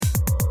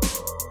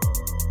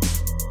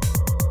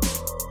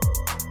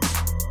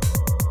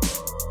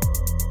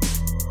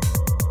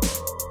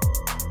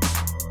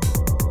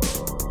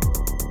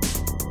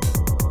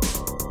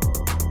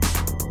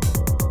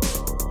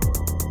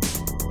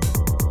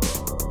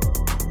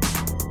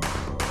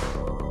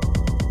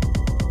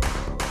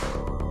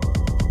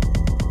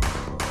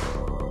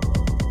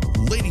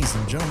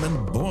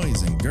gentlemen,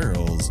 boys and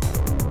girls,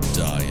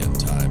 dying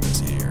time is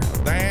here.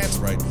 That's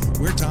right,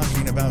 we're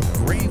talking about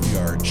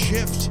Graveyard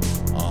Shift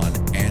on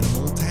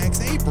Animal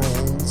Tax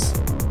April's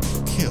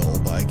Kill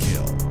by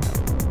Kill.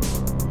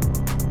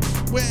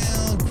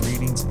 Well,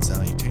 greetings and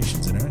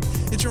salutations, Internet.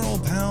 It's your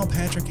old pal,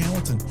 Patrick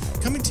Hamilton,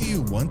 coming to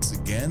you once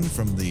again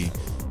from the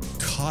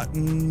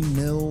cotton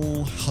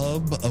mill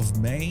hub of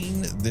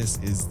Maine. This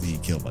is the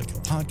Kill by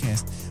Kill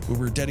podcast, where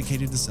we're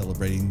dedicated to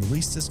celebrating the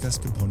least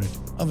discussed component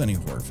of any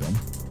horror film,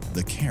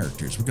 the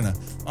characters. We're going to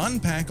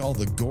unpack all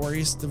the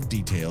goriest of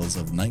details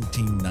of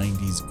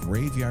 1990s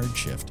Graveyard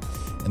Shift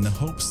in the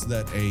hopes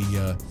that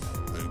a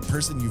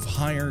person you've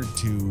hired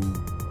to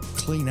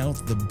clean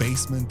out the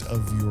basement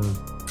of your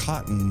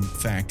cotton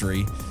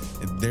factory,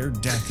 their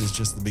death is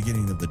just the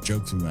beginning of the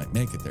jokes we might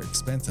make at their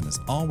expense. And as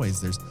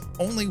always, there's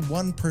only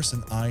one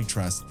person I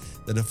trust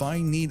that if I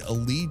need a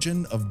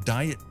legion of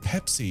Diet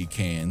Pepsi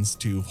cans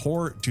to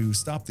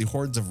stop the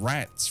hordes of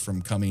rats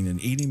from coming and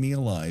eating me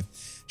alive,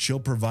 she'll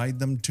provide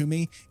them to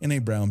me in a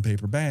brown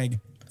paper bag.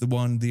 The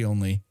one, the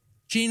only,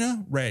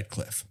 Gina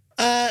Radcliffe.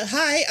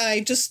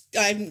 Hi.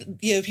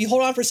 If you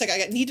hold on for a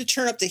second, I need to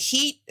turn up the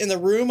heat in the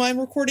room I'm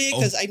recording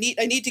because I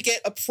need to get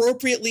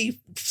appropriately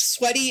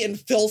sweaty and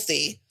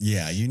filthy.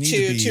 Yeah, you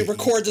need to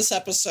record this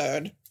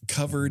episode.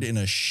 Covered in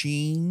a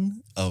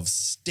sheen of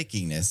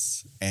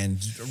stickiness,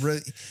 and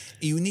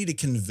you need to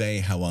convey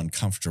how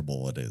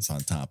uncomfortable it is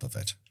on top of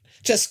it.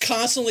 Just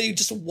constantly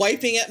just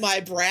wiping at my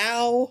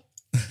brow.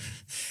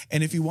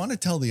 And if you want to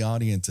tell the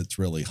audience it's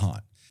really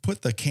hot,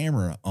 put the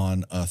camera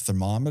on a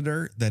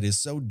thermometer that is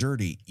so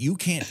dirty you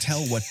can't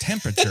tell what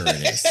temperature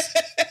it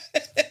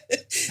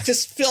is.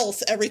 Just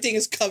filth. Everything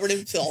is covered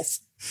in filth.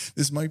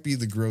 This might be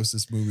the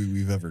grossest movie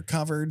we've ever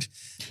covered.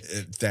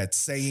 That's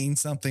saying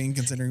something,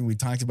 considering we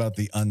talked about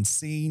the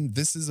unseen.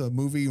 This is a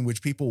movie in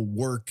which people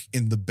work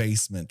in the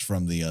basement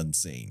from the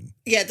unseen.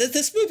 Yeah,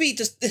 this movie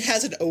it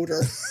has an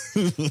odor.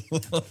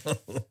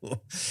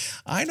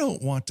 I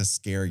don't want to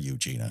scare you,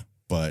 Gina,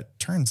 but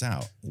turns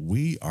out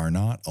we are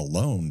not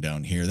alone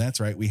down here. That's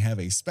right. We have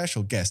a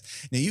special guest.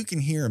 Now, you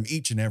can hear him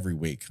each and every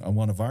week on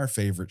one of our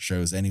favorite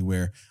shows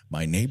anywhere,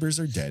 My Neighbors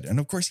Are Dead.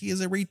 And of course, he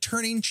is a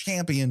returning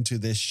champion to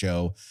this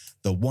show,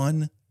 the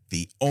one,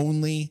 the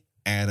only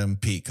Adam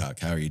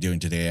Peacock. How are you doing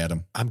today,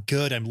 Adam? I'm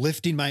good. I'm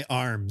lifting my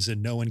arms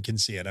and no one can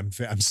see it. I'm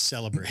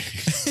celebrating.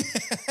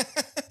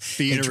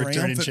 Being a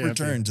returning champion.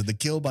 Return to the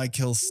Kill by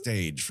Kill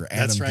stage for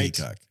Adam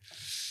Peacock.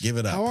 Give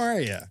it up. How are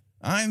you?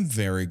 I'm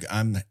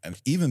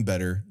even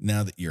better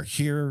now that you're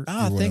here.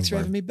 Oh, thanks for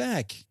having me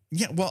back.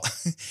 Yeah, well,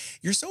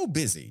 you're so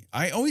busy.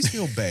 I always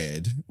feel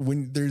bad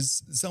when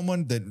there's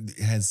someone that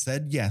has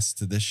said yes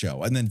to this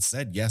show and then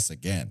said yes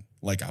again,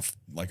 like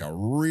a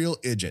real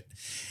idiot.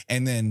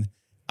 And then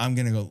I'm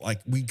going to go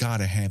we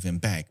got to have him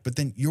back. But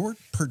then you're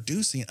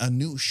producing a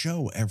new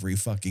show every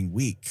fucking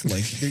week.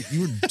 Like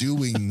you're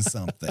doing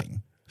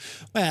something.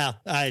 Well,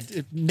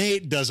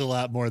 Nate does a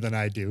lot more than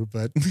I do,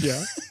 but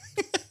yeah.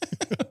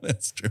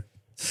 That's true.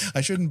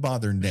 I shouldn't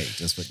bother Nate.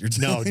 Just what you're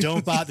doing. No,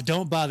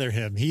 don't bother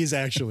him. He's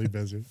actually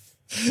busy.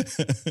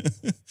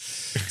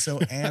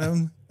 So,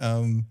 Adam,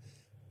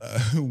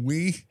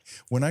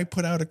 when I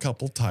put out a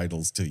couple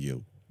titles to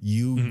you,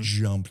 you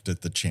jumped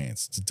at the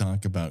chance to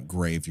talk about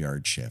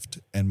Graveyard Shift,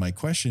 and my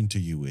question to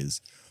you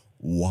is,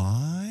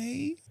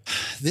 why?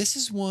 This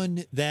is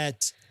one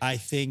that I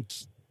think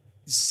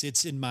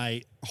sits in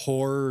my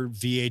horror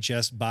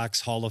VHS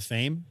box Hall of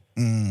Fame.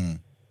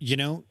 You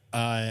know,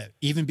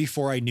 even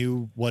before I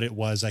knew what it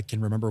was, I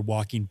can remember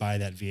walking by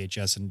that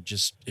VHS and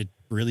just it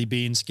really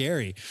being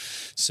scary.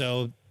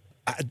 So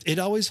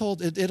it'll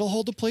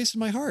hold a place in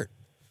my heart.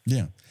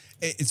 Yeah.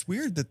 It's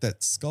weird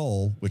that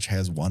skull, which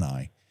has one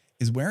eye,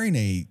 is wearing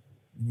a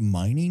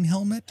mining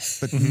helmet,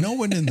 but no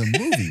one in the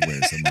movie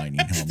wears a mining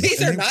helmet.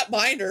 These are not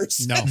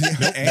miners. No.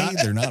 A,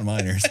 they're not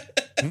miners.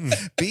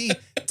 B,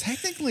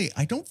 technically,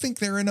 I don't think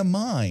they're in a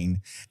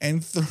mine.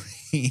 And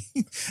 3,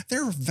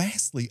 they're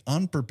vastly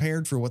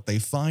unprepared for what they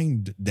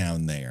find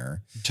down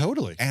there.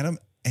 Totally. Adam,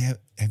 have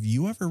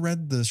you ever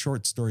read the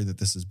short story that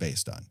this is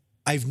based on?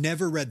 I've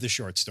never read the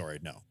short story,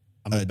 no.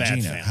 I'm a bad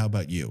Gina, fan. how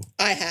about you?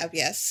 I have,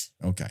 yes.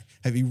 Okay.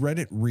 Have you read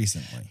it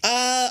recently?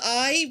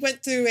 I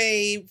went through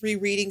a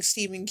rereading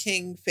Stephen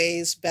King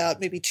phase about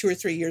maybe 2 or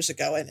 3 years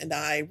ago, and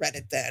I read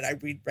it then. I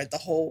read the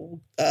whole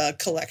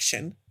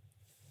collection.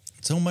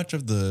 So much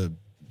of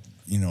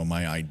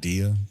my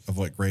idea of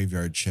what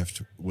Graveyard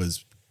Shift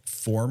was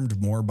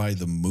formed more by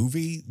the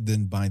movie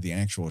than by the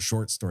actual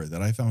short story,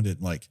 that I found it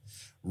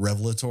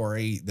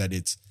revelatory that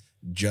it's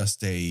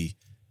just a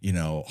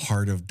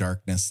Heart of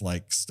Darkness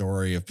like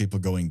story of people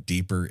going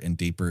deeper and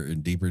deeper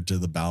and deeper to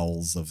the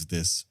bowels of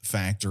this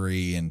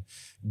factory and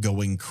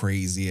going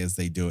crazy as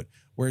they do it.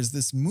 Whereas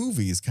this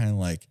movie is kind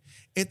of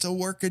it's a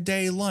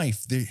workaday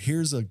life.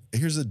 Here's a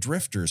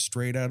drifter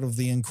straight out of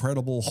the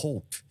Incredible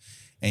Hulk,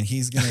 and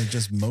he's going to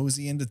just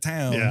mosey into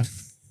town. Yeah.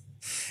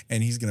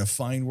 and he's going to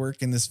find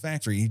work in this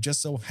factory. He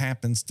just so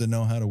happens to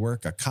know how to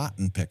work a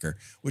cotton picker,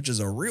 which is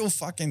a real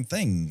fucking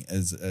thing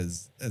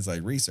as I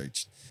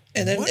researched.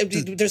 And then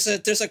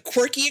there's a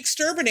quirky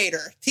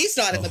exterminator. He's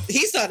not in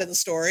the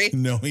story.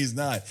 No, he's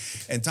not.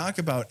 And talk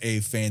about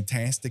a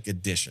fantastic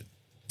addition.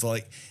 So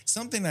like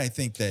something I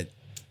think that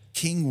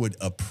King would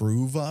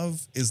approve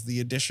of is the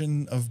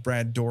addition of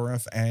Brad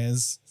Dourif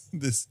as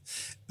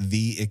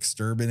the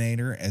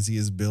exterminator, as he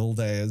is billed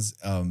as.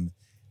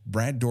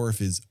 Brad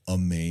Dourif is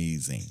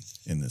amazing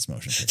in this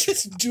motion picture.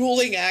 Just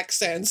dueling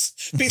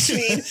accents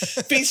between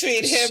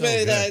him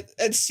So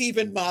and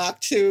Stephen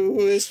Mock, who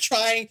is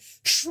trying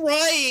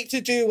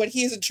to do what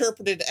he's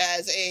interpreted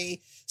as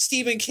a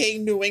Stephen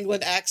King New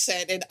England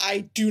accent, and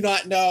I do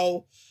not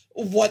know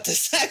what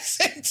this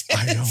accent is.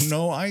 I don't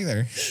know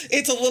either.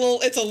 It's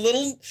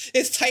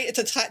tight. It's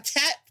a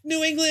tat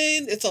New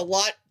England. It's a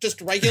lot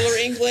just regular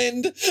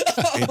England.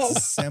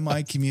 It's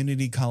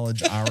semi-community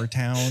college Our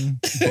Town,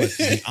 but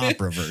the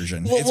opera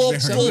version.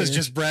 Some of it's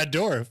just Brad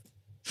Dourif.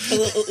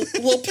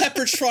 Little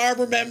Pepper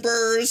Charm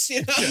remembers,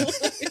 you know.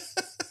 Yeah.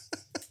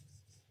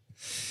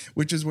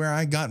 Which is where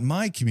I got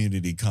my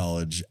community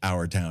college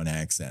Our Town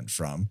accent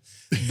from.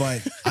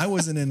 But I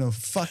wasn't in a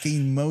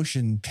fucking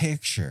motion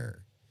picture.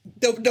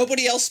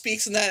 Nobody else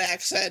speaks in that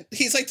accent.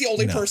 He's like the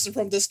only person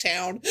from this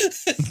town.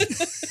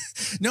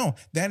 No,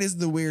 that is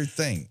the weird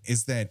thing,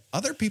 is that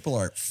other people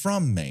are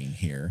from Maine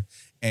here.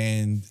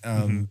 And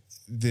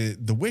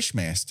the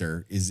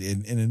Wishmaster is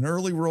in an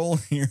early role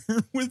here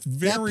with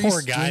very that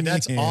poor guy.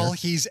 That's hair. all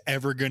he's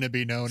ever going to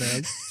be known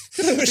as.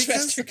 The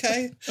Wishmaster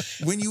guy.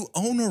 When you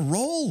own a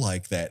role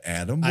like that,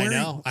 Adam, I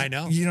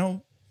know. You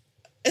know,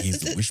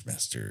 he's the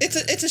Wishmaster.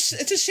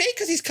 It's a shame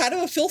because he's kind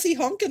of a filthy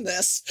hunk in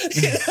this.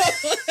 You know?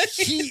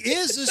 He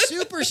is a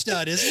super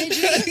stud, isn't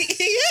he?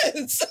 He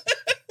is.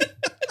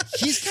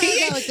 He's kind of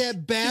got like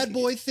that bad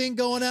boy thing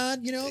going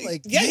on, you know?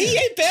 Like he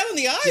ain't bad on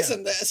the eyes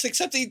in this,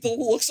 except he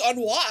looks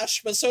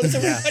unwashed, but so does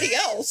everybody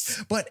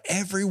else. But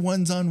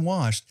everyone's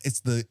unwashed. It's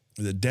the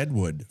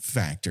Deadwood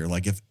factor.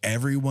 Like if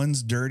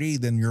everyone's dirty,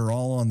 then you're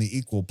all on the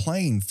equal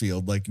playing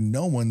field. Like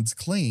no one's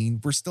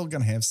clean. We're still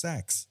gonna have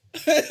sex.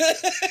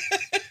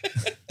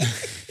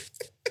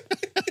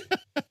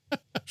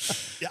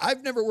 Yeah,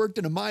 I've never worked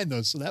in a mine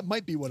though, so that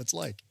might be what it's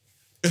like.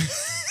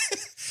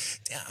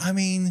 I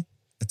mean,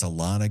 it's a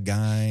lot of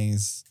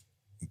guys,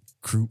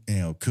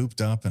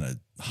 cooped up in a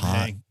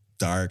hot,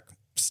 dark,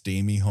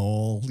 steamy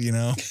hole. You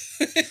know.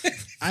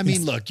 I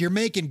mean, look, you're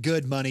making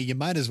good money. You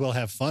might as well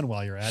have fun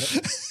while you're at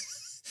it.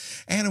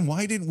 Adam,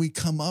 why didn't we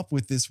come up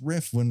with this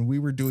riff when we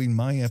were doing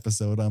my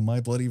episode on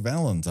My Bloody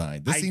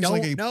Valentine? This seems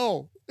like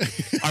know.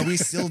 Are we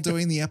still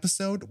doing the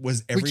episode?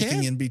 Was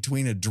everything in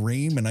between a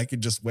dream and I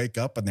could just wake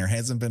up and there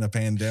hasn't been a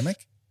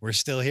pandemic? We're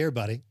still here,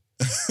 buddy.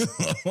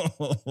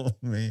 Oh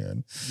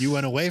man. You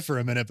went away for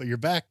a minute, but you're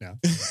back now.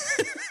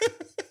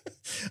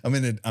 I'm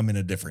in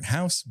a different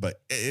house,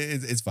 but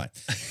it's fine.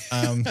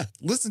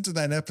 Listen to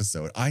that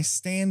episode. I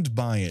stand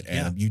by it,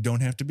 Adam. You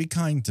don't have to be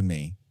kind to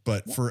me,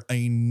 but for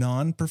a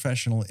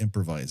non-professional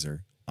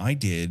improviser, I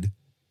did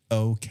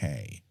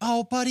okay.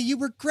 Oh, buddy, you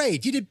were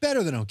great. You did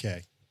better than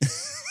okay.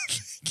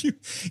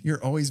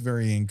 You're always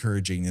very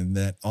encouraging, and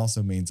that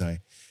also means I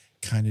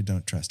kind of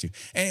don't trust you.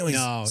 Anyways,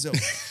 so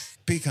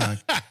Peacock,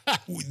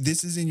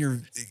 this is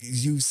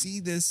you see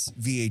this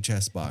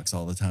VHS box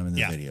all the time in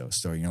the video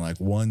store, and you're like,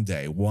 one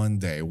day.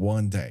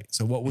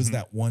 So what was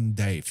that one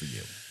day for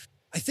you?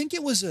 I think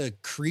it was a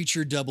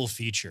Creature double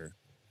feature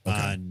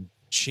on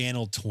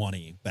Channel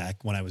 20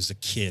 back when I was a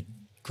kid.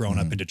 Growing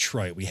up in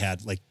Detroit, we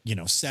had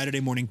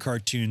Saturday morning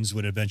cartoons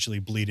would eventually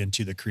bleed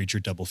into the Creature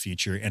double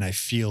feature. And I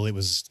feel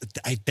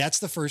that's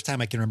the first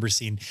time I can remember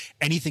seeing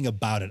anything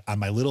about it on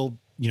my little,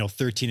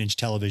 13-inch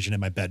television in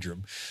my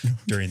bedroom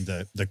during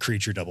the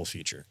Creature double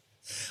feature.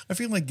 I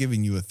feel like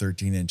giving you a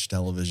 13-inch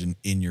television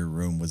in your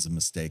room was a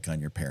mistake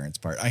on your parents'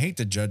 part. I hate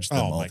to judge them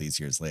all these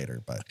years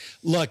later, but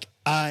look,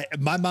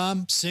 my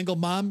mom, single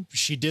mom,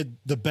 she did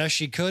the best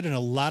she could. And a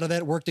lot of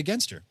that worked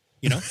against her,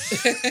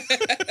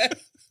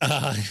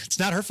 It's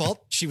not her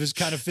fault. She was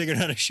kind of figuring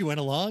out as she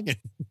went along.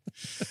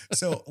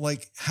 So,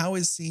 how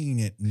is seeing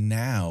it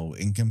now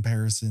in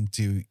comparison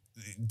to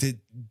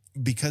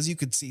because you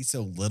could see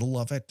so little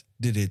of it?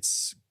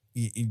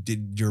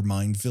 Did your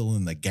mind fill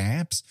in the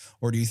gaps,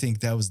 or do you think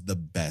that was the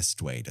best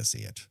way to see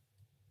it?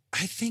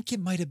 I think it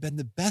might have been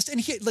the best.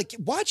 And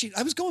watching,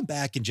 I was going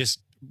back and just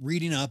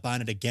reading up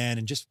on it again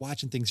and just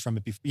watching things from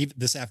it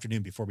this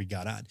afternoon before we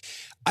got on.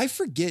 I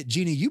forget,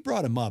 Jeannie, you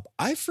brought him up.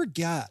 I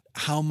forgot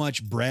how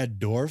much Brad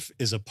Dourif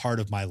is a part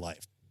of my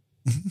life.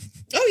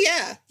 Oh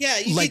yeah. Yeah.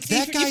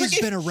 That guy's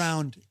been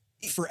around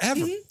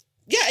forever. Mm-hmm.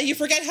 Yeah. You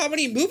forget how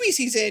many movies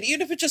he's in,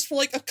 even if it's just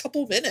for a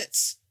couple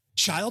minutes.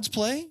 Child's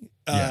Play.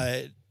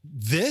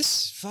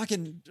 This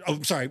fucking,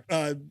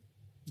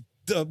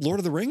 the Lord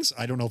of the Rings.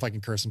 I don't know if I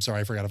can curse. I'm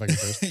sorry. I forgot if I can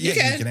curse. You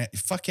can.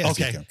 Fuck yes.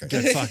 Okay. You can.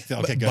 Good. Fuck.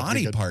 Okay. Good.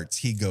 Body good. parts.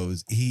 He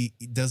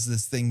does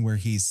this thing where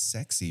he's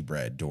sexy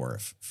Brad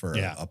Dourif for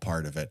a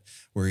part of it,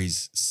 where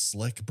he's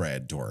slick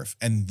Brad Dourif,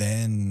 and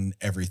then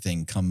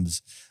everything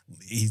comes.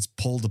 He's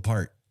pulled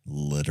apart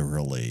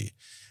literally.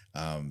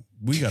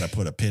 We got to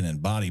put a pin in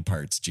body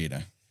parts,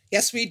 Gina.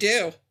 Yes, we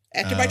do.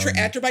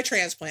 After my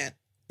transplant.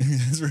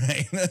 That's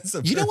right. That's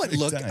a You know what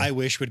perfect look time. I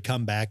wish would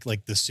come back,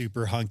 like the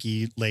super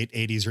hunky late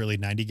 80s, early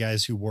 90s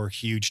guys who wore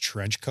huge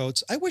trench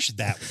coats. I wish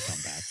that would come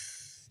back.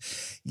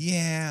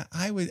 Yeah,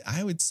 I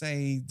would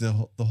say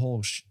the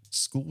whole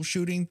school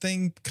shooting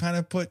thing kind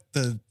of put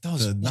the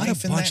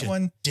knife in that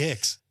one.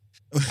 Dicks.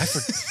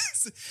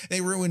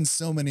 They ruined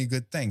so many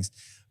good things.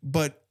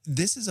 But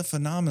this is a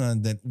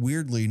phenomenon that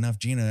weirdly enough,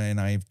 Gina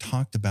and I have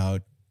talked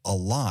about a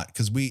lot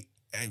because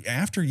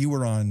after you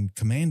were on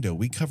Commando,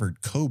 we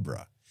covered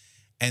Cobra,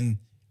 and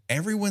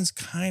everyone's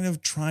kind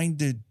of trying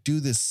to do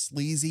this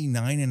sleazy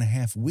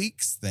 9.5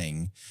 weeks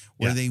thing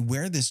where they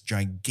wear this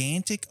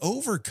gigantic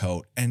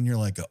overcoat and you're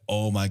like,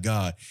 oh my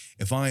God,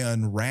 if I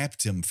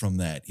unwrapped him from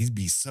that, he'd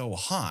be so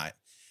hot.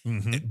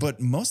 Mm-hmm.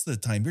 But most of the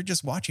time you're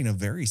just watching a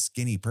very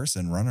skinny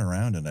person run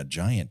around in a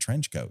giant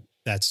trench coat.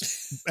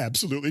 That's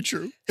absolutely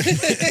true. Can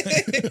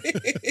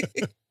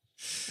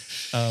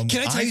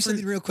Can I tell you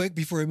something real quick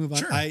before we move on?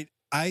 Sure.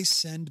 I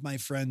send my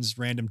friends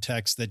random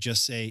texts that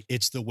just say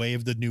it's the way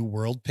of the new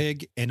world,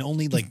 pig, and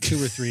only like 2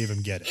 or 3 of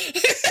them get it.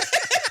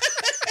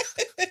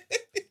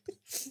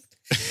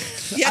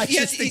 I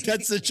just think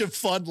that's such a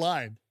fun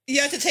line.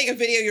 You have to take a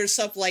video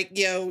yourself, like,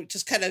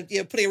 just kind of,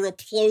 putting a real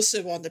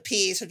plosive on the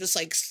piece, and just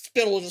like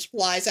spittle just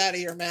flies out of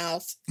your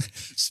mouth.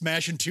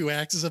 Smashing 2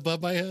 axes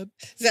above my head.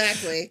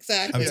 Exactly.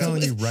 I'm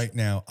telling you right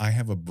now, I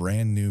have a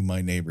brand new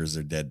My Neighbors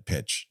Are Dead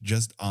pitch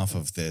just off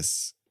of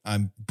this.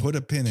 Put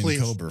a pin in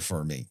Cobra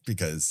for me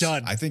because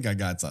Done. I think I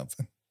got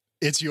something.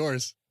 It's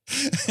yours.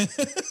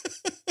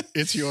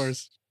 It's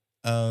yours.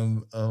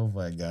 Oh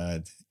my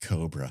God.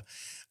 Cobra.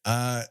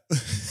 I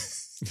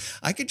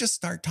could just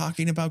start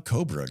talking about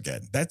Cobra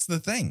again. That's the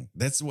thing.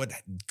 That's what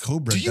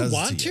Cobra does. Do you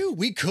want to?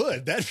 We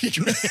could. That'd be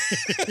great.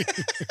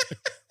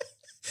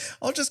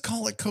 I'll just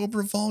call it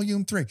Cobra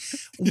Volume 3.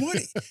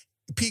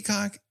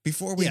 Peacock,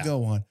 before we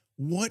go on,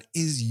 what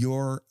is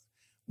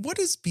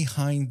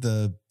behind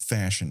the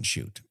fashion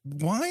shoot?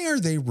 Why are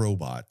they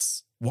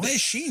robots? Why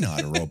is she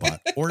not a robot?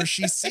 Or is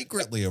she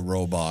secretly a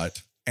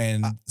robot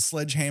and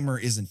Sledgehammer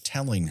isn't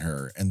telling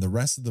her and the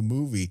rest of the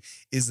movie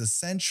is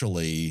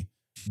essentially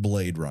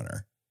Blade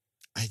Runner?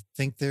 I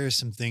think there are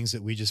some things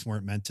that we just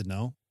weren't meant to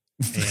know.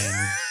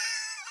 And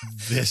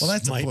this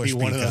might be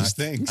one of those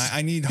things.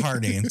 I need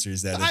hard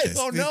answers out of this.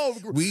 I don't know.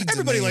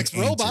 Everybody likes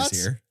robots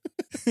here.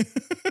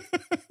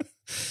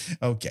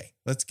 Okay,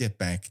 let's get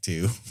back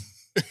to,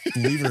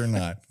 believe it or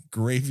not,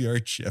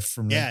 Graveyard Shift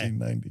from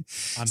 1990.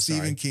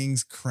 Stephen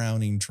King's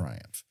crowning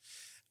triumph.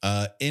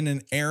 In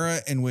an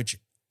era in which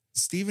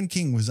Stephen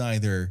King was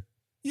either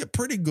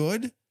pretty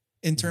good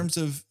in terms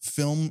of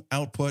film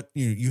output,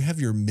 you have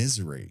your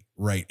Misery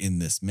right in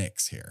this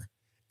mix here.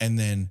 And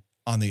then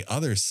on the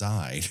other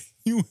side,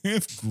 you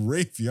have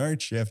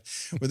Graveyard Shift,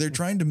 where they're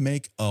trying to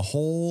make a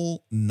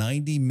whole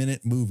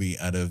 90-minute movie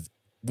out of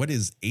what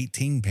is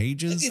 18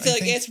 pages?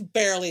 It's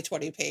barely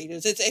 20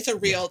 pages. It's a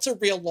real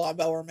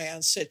Lawnmower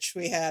Man sitch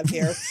we have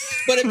here.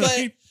 But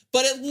Right.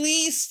 but at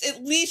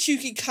least you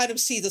can kind of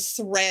see the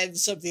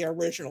threads of the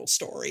original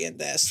story in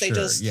this.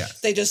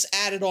 They just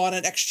added on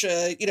an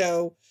extra,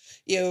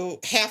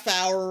 half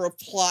hour of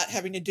plot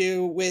having to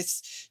do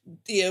with,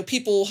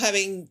 people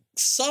having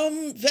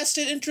some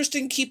vested interest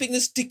in keeping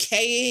this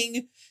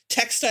decaying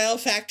textile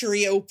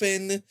factory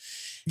open.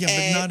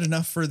 Yeah, but not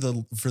enough for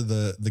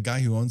the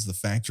guy who owns the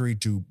factory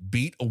to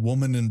beat a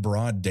woman in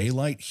broad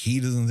daylight. He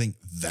doesn't think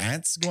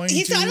that's going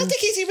to. I don't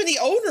think he's even the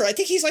owner. I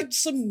think he's like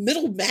some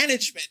middle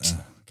management.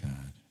 Oh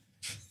God,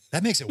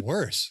 that makes it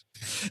worse.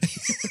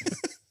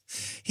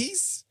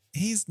 He's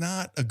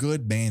not a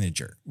good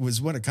manager,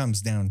 was what it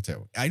comes down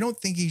to. I don't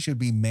think he should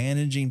be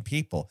managing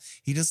people.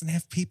 He doesn't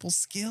have people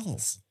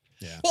skills.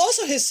 Yeah. Well,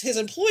 also his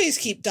employees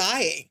keep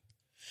dying.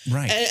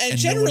 Right. And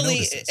generally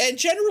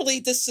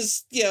this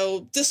is,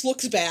 this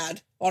looks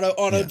bad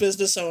on a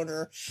business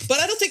owner. But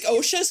I don't think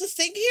OSHA is a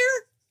thing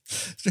here.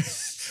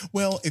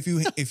 Well,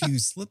 if you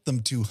slip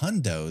them 2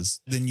 hundos,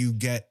 then you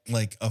get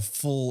like a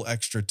full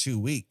extra 2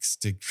 weeks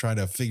to try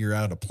to figure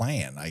out a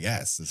plan, I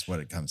guess, is what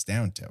it comes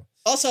down to.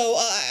 Also,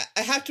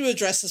 I have to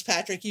address this,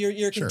 Patrick.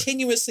 You're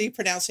continuously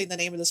pronouncing the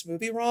name of this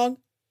movie wrong.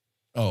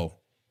 Oh,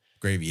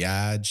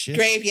 Graveyard Shift.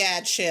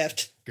 Graveyard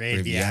Shift.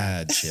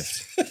 Graveyard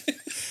Shift.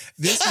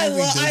 I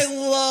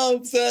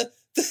love the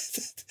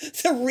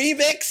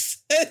remix.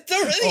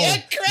 The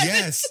end credits.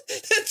 Yes.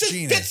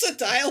 Just bits of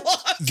dialogue.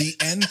 The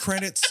end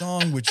credit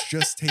song, which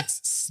just takes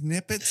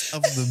snippets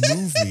of the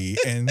movie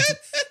and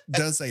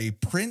does a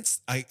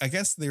Prince. I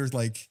guess there's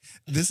like,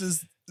 this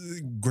is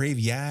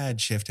Graveyard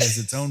Shift has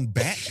its own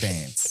bat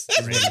dance.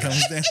 When it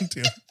comes down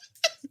to it.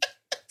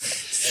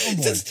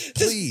 Someone,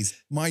 please,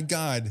 my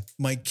God,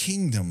 my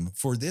kingdom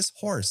for this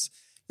horse.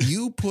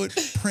 You put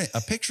a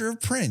picture of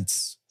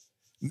Prince,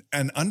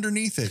 and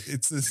underneath it,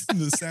 it's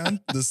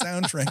the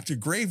soundtrack to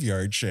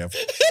Graveyard Shift.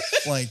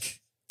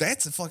 Like,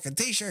 that's a fucking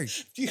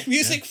t-shirt.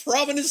 Music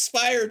from and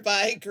inspired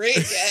by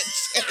Graveyard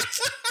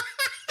Shift.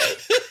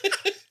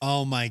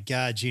 Oh my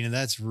God, Gina,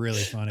 that's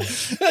really funny.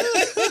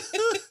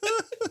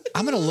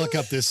 I'm going to look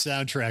up this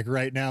soundtrack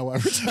right now while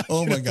we're talking.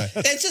 Oh my God.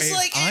 It's just And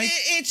like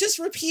it just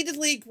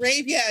repeatedly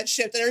graveyard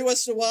shift, and every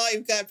once in a while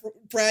you've got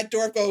Brad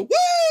Dourif go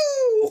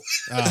woo.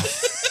 Oh,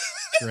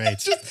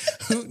 great.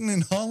 hooting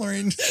and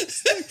hollering.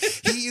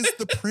 He is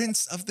the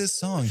Prince of this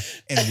song.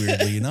 And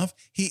weirdly enough,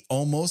 he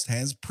almost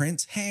has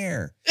Prince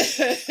hair.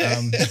 Imagine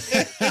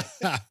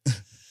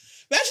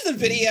the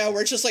video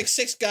where it's just like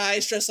 6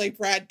 guys dressed like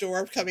Brad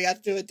Dourif coming out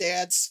to do a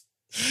dance.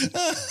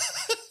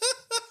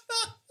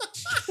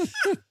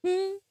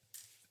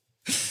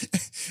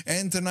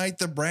 And tonight,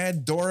 the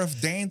Brad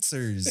Dourif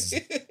dancers.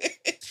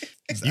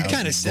 You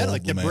kind of said it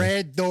like the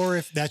Brad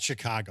Dourif, that's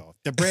Chicago.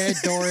 The Brad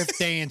Dourif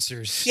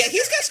dancers. Yeah,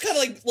 he's got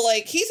kind of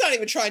like he's not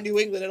even trying New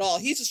England at all.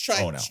 He's just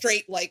trying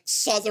straight like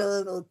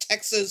Southern or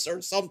Texas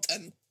or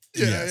something.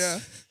 Yeah.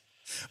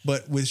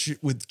 But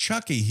with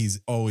Chucky,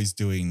 he's always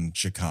doing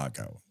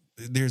Chicago.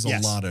 There's a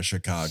lot of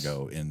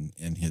Chicago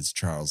in his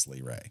Charles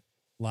Lee Ray.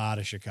 A lot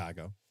of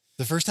Chicago.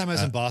 The first time I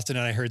was in Boston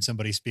and I heard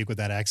somebody speak with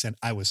that accent,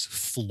 I was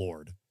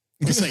floored.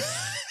 It's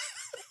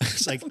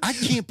like, I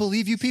can't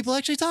believe you people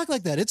actually talk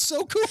like that. It's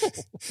so cool.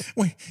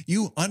 Wait,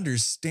 you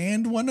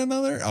understand one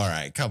another? All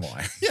right, come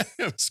on. Yeah,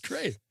 it was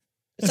great.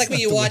 It's like when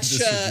you watch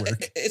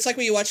it's like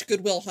when you watch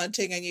Good Will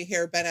Hunting and you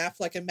hear Ben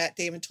Affleck and Matt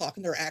Damon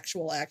talking their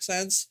actual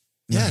accents.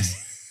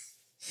 Yes.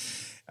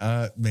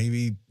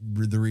 Maybe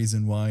the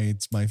reason why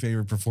it's my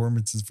favorite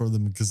performances for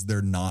them because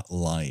they're not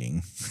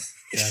lying.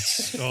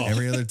 That's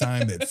every other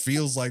time it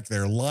feels like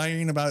they're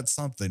lying about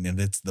something and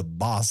it's the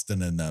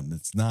Boston in them.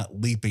 It's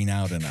not leaping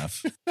out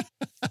enough.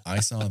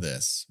 I saw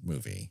this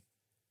movie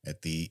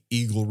at the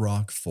Eagle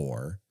Rock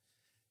 4.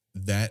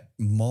 That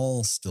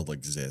mall still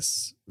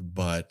exists,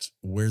 but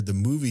where the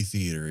movie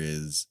theater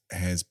is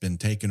has been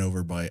taken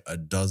over by a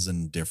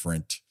dozen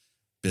different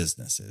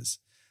businesses.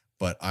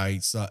 But I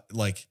saw,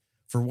 like,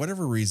 for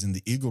whatever reason,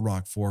 the Eagle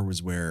Rock 4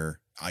 was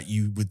where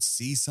you would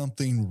see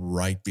something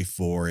right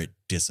before it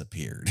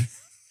disappeared.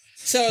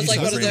 So it's like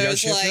one of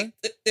those like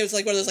it was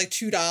like one of those like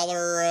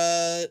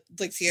 $2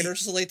 like theaters or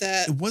something like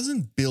that. It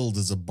wasn't billed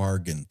as a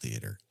bargain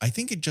theater. I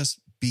think it just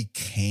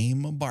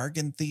became a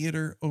bargain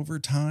theater over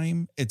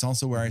time. It's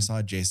also where I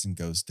saw Jason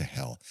Goes to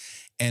Hell.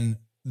 And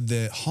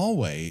the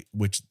hallway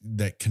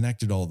that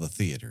connected all the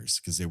theaters,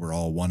 because they were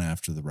all one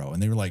after the row,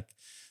 and they were like,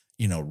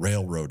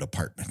 railroad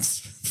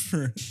apartments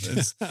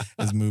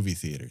as movie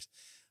theaters.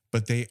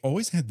 But they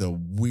always had the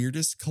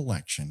weirdest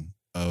collection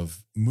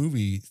of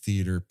movie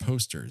theater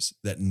posters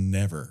that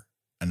never,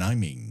 and I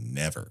mean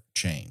never,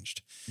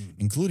 changed,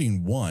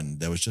 including one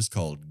that was just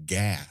called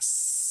Gas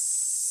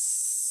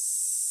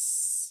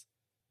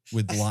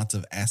with lots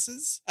of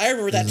S's. I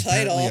remember that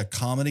title. Apparently a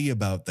comedy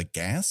about the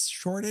gas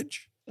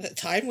shortage.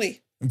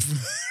 Timely.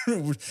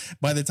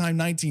 By the time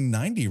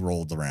 1990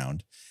 rolled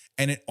around,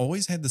 and it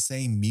always had the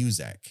same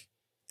music.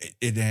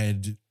 It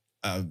had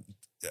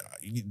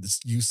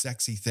this You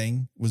Sexy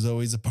Thing was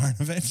always a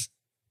part of it.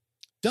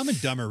 Dumb and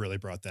Dumber really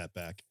brought that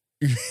back.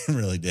 It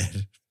really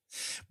did.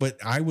 But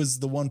I was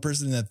the one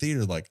person in that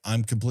theater, like,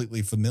 I'm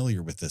completely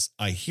familiar with this.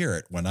 I hear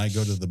it when I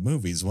go to the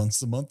movies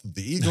once a month at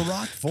the Eagle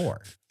Rock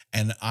 4.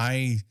 And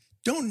I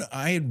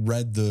had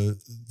read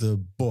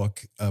the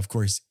book, of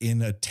course,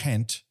 in a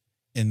tent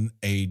in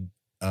a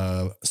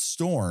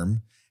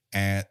storm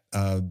at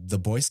the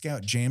Boy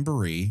Scout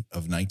Jamboree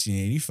of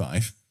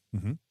 1985.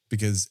 Mm-hmm.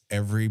 Because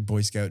every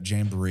Boy Scout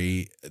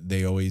Jamboree,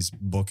 they always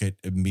book it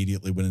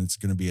immediately when it's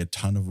going to be a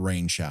ton of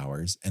rain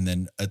showers. And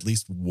then at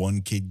least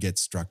one kid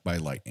gets struck by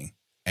lightning.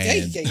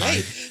 And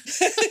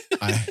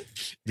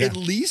At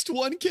least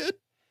one kid?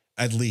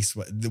 At least.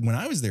 When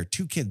I was there,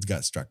 2 kids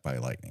got struck by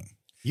lightning.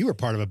 You were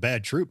part of a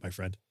bad troop, my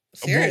friend.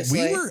 Seriously?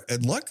 Well, we were,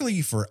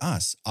 luckily for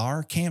us,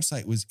 our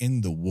campsite was in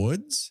the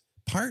woods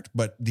part,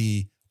 but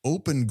the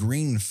open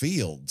green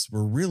fields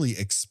were really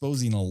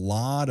exposing a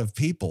lot of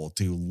people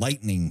to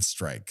lightning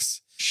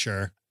strikes.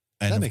 Sure.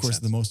 And of course,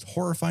 the most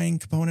horrifying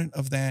component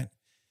of that,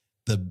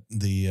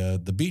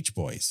 the Beach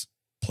Boys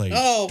played.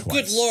 Oh, twice.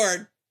 good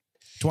Lord.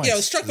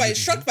 Twice.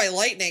 Struck by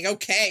lightning.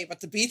 Okay. But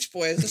the Beach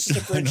Boys, this is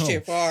a bridge too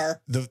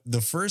far.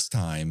 The first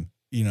time,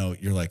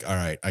 you're like, all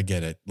right, I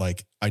get it.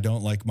 Like, I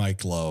don't like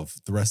Mike Love.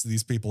 The rest of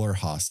these people are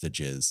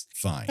hostages.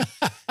 Fine.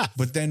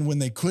 But then when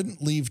they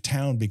couldn't leave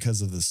town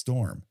because of the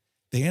storm,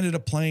 they ended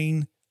up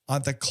playing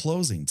at the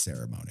closing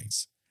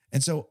ceremonies.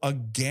 And so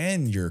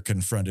again, you're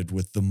confronted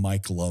with the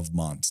Mike Love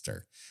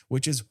monster,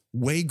 which is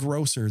way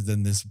grosser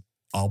than this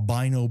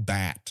albino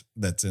bat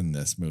that's in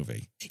this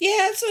movie.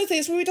 Yeah, that's one of the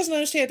things. This movie doesn't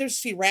understand there's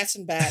see rats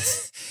and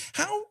bats.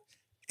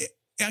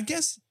 I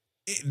guess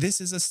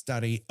this is a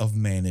study of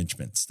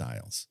management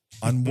styles.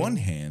 On one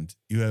hand,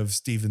 you have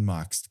Stephen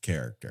Mock's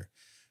character,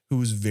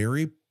 who is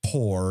very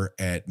poor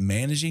at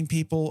managing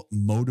people,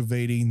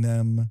 motivating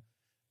them,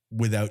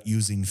 without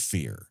using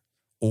fear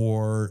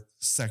or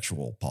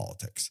sexual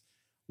politics.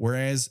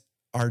 Whereas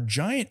our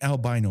giant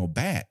albino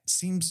bat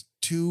seems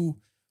to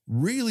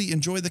really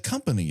enjoy the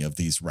company of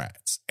these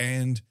rats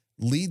and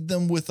lead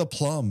them with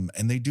aplomb.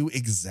 And they do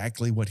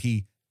exactly what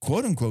he,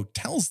 quote unquote,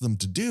 tells them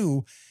to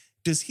do.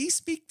 Does he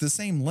speak the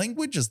same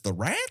language as the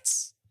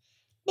rats?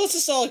 Well, it's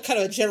just all kind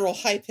of a general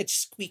high-pitched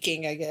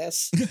squeaking, I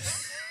guess.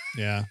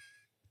 Yeah.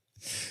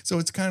 So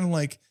it's kind of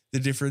like the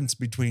difference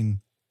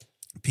between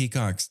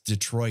Peacock's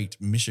Detroit,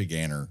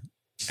 Michiganer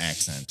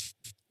accent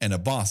and a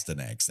Boston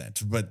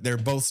accent, but they're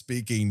both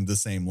speaking the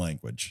same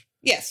language.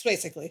 Yes,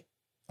 basically.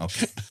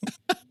 Okay.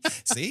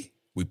 See,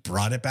 we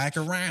brought it back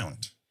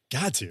around.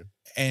 Got to.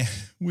 And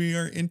we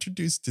are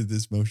introduced to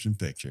this motion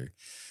picture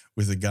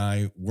with a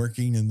guy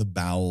working in the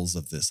bowels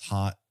of this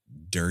hot,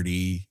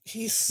 dirty.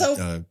 He's so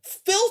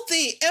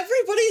filthy.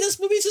 Everybody in this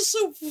movie is just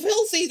so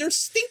filthy. There's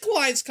stink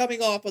lines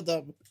coming off of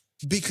them.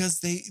 Because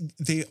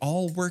they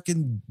all work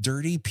in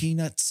dirty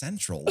peanut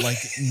central. Like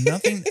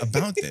nothing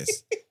about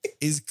this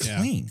is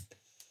clean.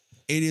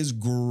 Yeah. It is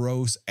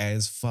gross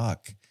as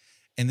fuck.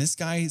 And this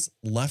guy's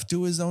left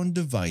to his own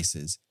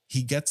devices.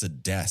 He gets a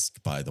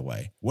desk, by the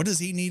way. What does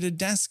he need a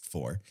desk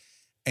for?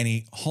 And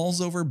he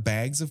hauls over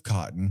bags of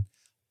cotton,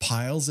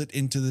 piles it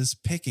into this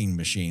picking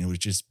machine,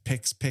 which just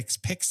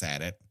picks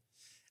at it.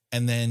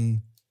 And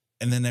then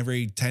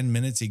every 10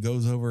 minutes he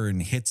goes over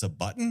and hits a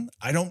button.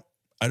 I don't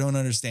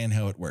understand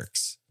how it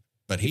works,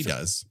 but he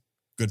does.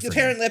 Good for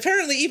him.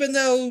 Apparently, even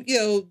though,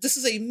 this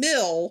is a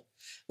mill,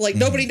 like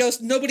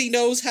nobody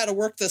knows how to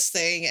work this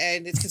thing,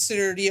 and it's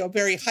considered, a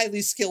very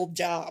highly skilled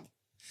job.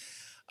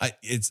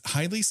 It's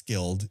highly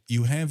skilled.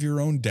 You have your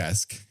own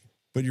desk,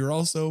 but you're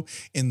also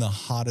in the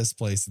hottest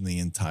place in the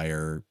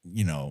entire,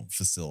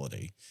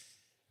 facility.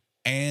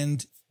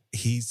 And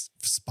he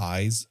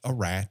spies a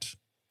rat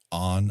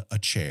on a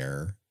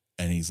chair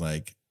and he's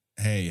like,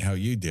 "Hey, how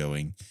you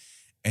doing?"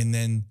 And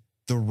then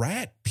the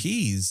rat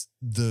pees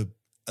the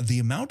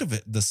amount of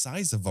it, the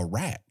size of a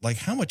rat. Like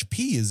how much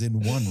pee is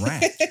in one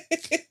rat?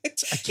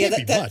 It can't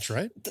be much,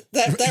 right?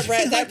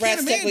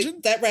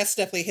 That rat's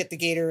definitely hit the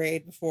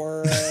Gatorade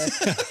before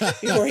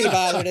he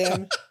bothered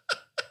him.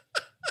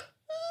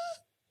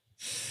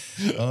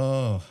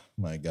 Oh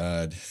my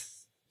God.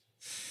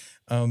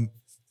 And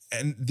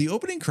the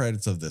opening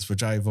credits of this,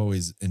 which I've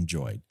always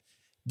enjoyed,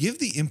 give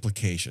the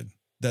implication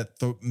that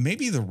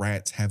maybe the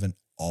rats haven't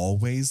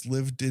always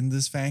lived in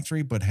this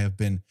factory, but have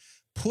been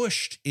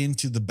pushed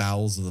into the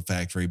bowels of the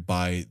factory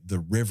by the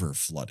river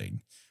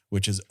flooding,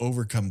 which has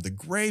overcome the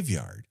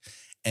graveyard.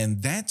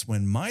 And that's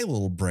when my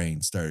little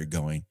brain started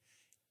going,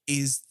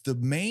 is the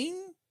main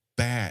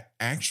bat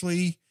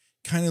actually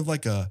kind of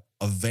like a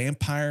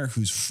vampire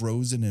who's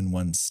frozen in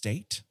one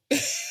state? I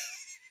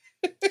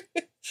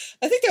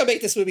think that would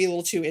make this movie a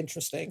little too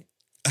interesting.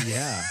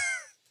 Yeah.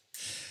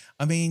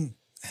 I mean,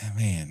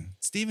 man,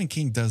 Stephen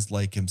King does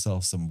like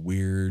himself some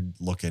weird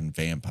looking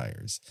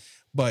vampires,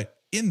 but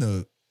in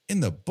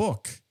the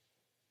book,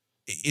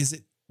 is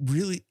it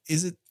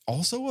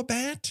also a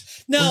bat?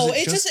 No,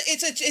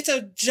 it's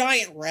a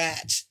giant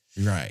rat.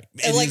 Right.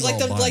 And like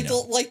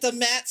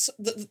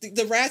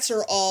the rats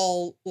are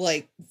all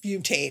like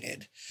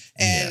mutated.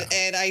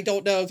 And I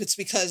don't know if it's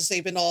because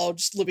they've been all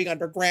just living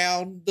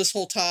underground this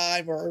whole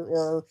time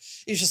or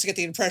you just get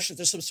the impression that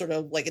there's some sort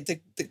of like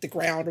the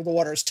ground or the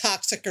water is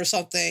toxic or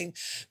something,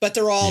 but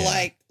they're all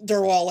like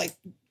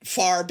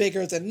far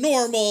bigger than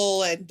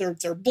normal and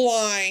they're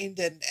blind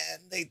and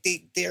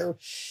they're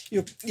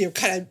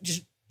kind of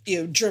just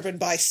driven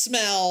by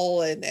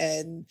smell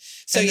and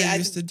so they're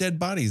used to dead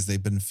bodies.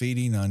 They've been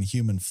feeding on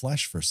human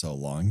flesh for so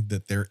long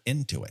that they're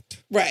into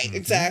it. Right, mm-hmm.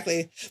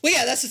 Exactly. Well,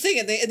 yeah, that's the thing.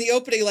 In the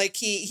opening, like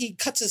he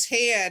cuts his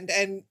hand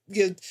and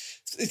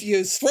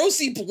throws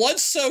the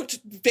blood-soaked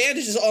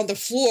bandages on the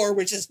floor,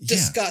 which is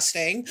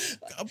disgusting.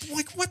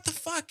 Like what the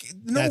fuck?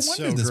 No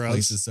wonder this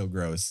place is so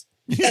gross.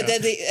 Yeah.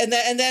 And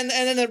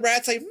then the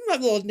rat's like, a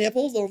little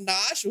nipple, a little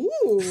notch.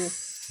 Ooh.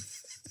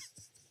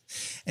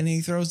 And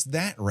he throws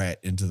that rat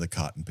into the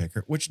cotton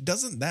picker, which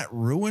doesn't that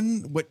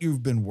ruin what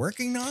you've been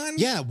working on?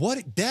 Yeah,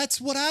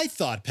 that's what I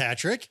thought,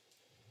 Patrick.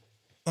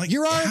 Like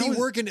you're already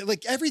working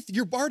like everything.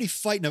 You're already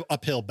fighting an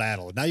uphill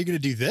battle. Now you're going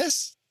to do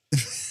this?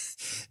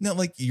 No,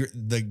 like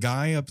the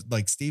guy up,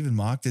 like Stephen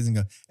Mock doesn't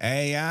go,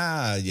 "Hey,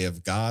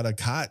 you've got a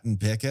cotton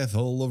picker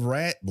full of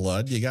rat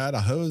blood. You got to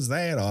hose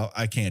that off."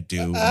 I can't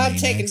do. I'm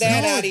taking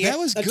that out of your. That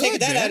was I'm good, taking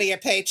that man. out of your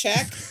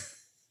paycheck.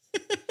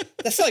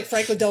 That's like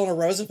Franklin Delano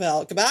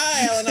Roosevelt.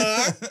 Goodbye,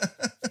 Eleanor.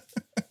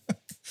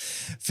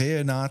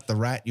 Fear not the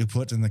rat you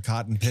put in the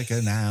cotton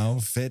picker now.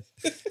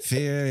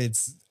 Fear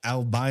its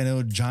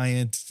albino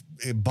giant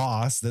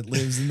boss that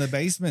lives in the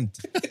basement.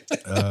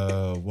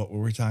 What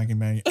were we talking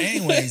about?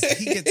 Anyways,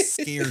 he gets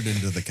scared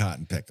into the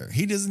cotton picker.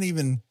 He doesn't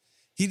even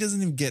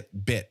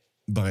get bit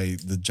by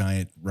the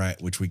giant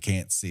rat, which we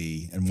can't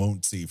see and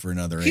won't see for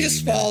another 80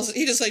 minutes. Falls.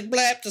 He just like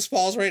blap, just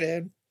falls right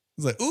in.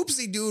 He's like,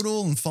 oopsie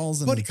doodle, and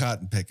falls into the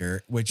cotton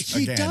picker, which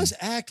he does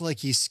act like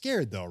he's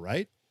scared though,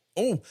 right?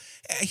 Oh,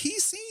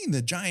 he's seen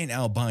the giant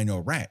albino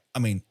rat. I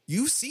mean,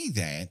 you see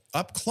that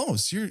up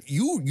close.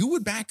 You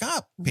would back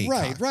up,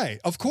 Peacock.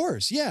 Right. Of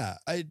course. Yeah.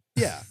 I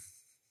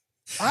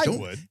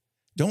would.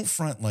 Don't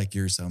front like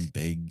you're some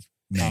big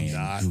man who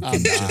I'm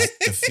can not. just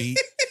defeat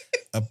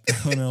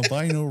an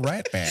albino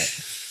rat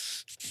bat.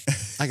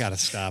 I gotta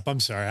stop. I'm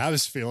sorry. I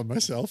was feeling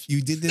myself.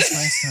 You did this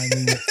last time.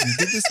 You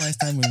did this last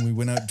time when we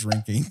went out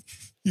drinking.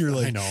 You're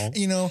like, I know.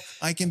 you know,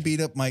 I can beat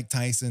up Mike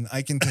Tyson.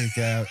 I can take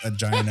out a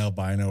giant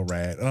albino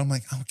rat. And I'm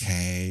like,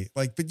 okay.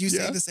 Like, but you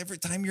say this every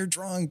time you're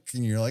drunk.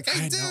 And you're like,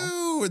 I do.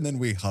 know. And then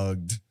we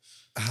hugged.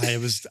 I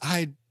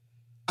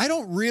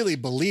don't really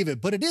believe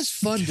it, but it is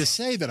fun to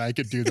say that I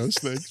could do those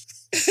things.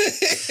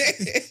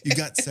 You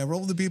got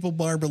several of the people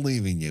bar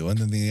believing you. And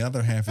then the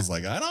other half is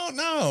like, I don't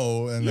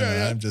know. And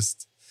then I'm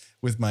just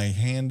with my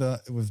hand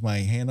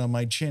on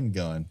my chin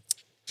going,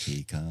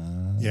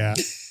 pecan. Yeah.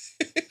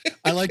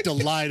 I like to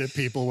lie to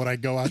people when I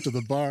go out to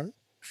the bar.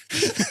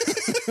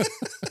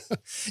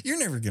 You're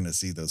never going to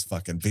see those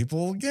fucking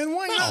people again.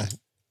 Why not?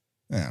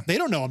 Yeah. They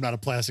don't know I'm not a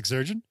plastic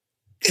surgeon.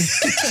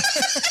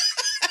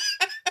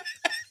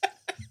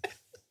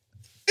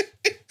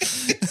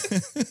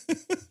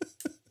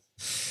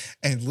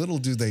 And little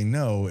do they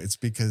know, it's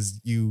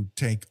because you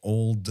take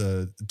old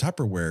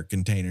Tupperware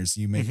containers.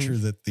 You make sure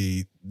that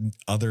the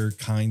other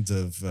kinds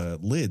of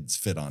lids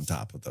fit on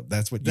top of them.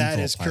 That's what you call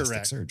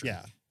plastic surgery.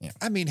 Yeah.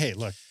 I mean, hey,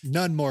 look,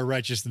 none more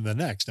righteous than the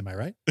next. Am I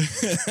right?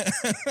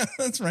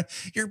 That's right.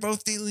 You're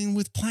both dealing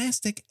with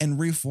plastic and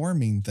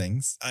reforming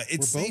things.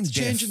 It's We're both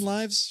changing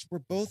lives. We're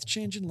both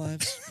changing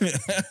lives.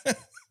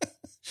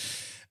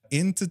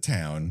 Into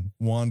town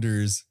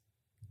wanders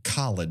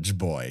college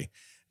boy.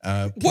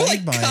 More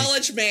like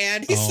college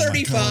man. He's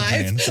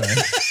 35.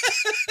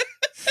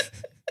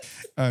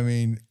 I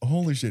mean,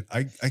 holy shit.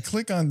 I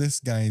click on this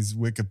guy's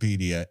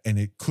Wikipedia and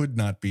it could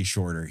not be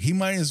shorter. He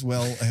might as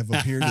well have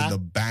appeared in the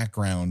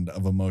background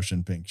of a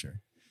motion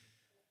picture.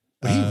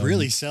 But he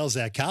really sells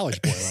that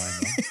college boy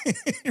line.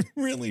 It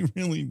really,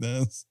 really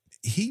does.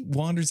 He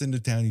wanders into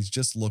town. He's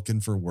just looking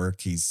for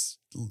work. He's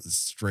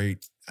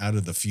straight out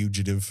of The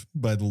Fugitive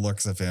by the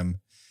looks of him.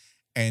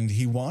 And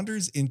he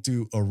wanders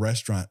into a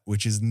restaurant,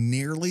 which is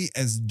nearly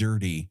as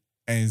dirty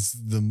as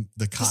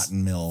the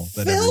cotton mill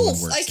that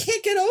everyone works I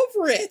can't get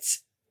over it.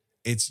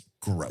 It's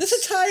gross.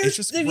 This entire, it's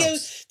just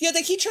gross.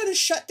 they keep trying to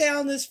shut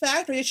down this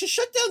factory. They should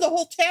shut down the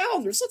whole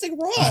town. There's something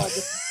wrong.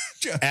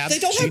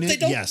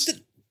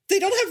 They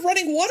don't have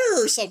running water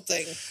or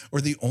something.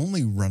 Or the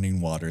only running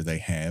water they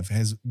have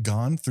has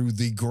gone through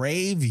the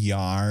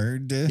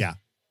graveyard. Yeah.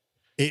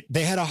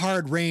 They had a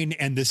hard rain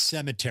and the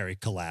cemetery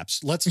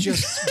collapsed. Let's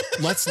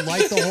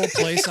light the whole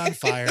place on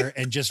fire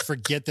and just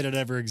forget that it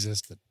ever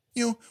existed.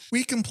 You know,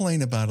 we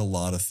complain about a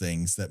lot of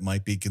things that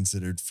might be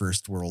considered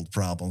first world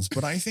problems,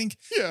 but I think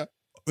it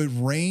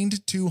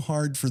rained too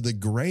hard for the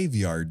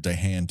graveyard to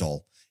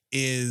handle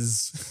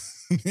is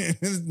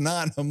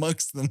not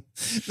amongst them.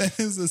 That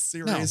is a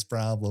serious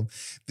problem.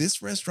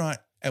 This restaurant,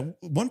 at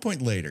one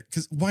point later,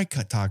 because why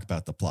talk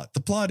about the plot?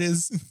 The plot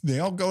is they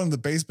all go in the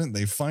basement,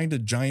 they find a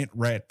giant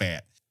rat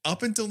bat.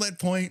 Up until that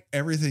point,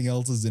 everything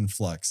else is in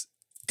flux.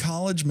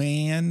 College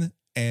man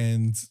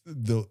and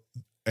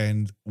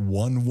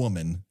one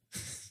woman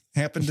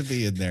happen to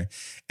be in there.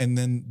 And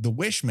then the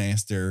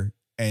Wishmaster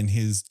and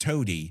his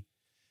toady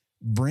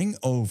bring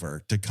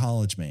over to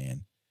College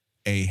Man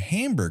a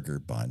hamburger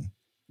bun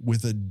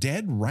with a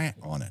dead rat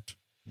on it.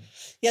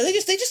 Yeah, they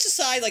just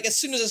decide, like, as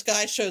soon as this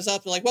guy shows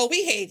up, they're like, well,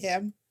 we hate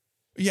him.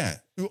 Yeah,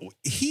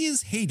 he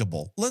is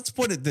hateable. Let's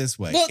put it this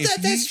way. Well,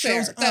 that's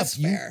fair. That's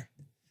fair.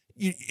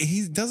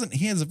 He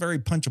has a very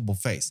punchable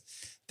face.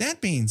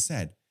 That being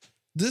said,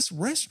 this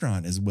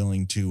restaurant is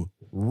willing to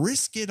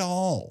risk it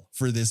all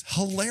for this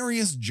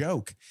hilarious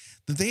joke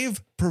that they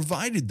have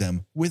provided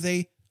them with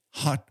a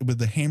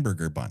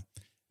hamburger bun.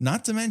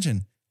 Not to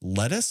mention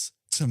lettuce,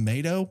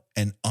 tomato,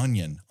 and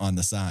onion on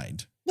the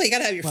side. Well, you got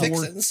to have your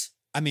fixins.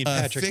 I mean,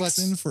 Patrick,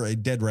 fixin' for a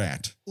dead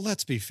rat.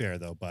 Let's be fair,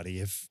 though, buddy.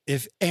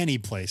 If any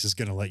place is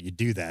going to let you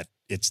do that,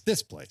 it's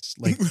this place.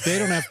 Like, they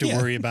don't have to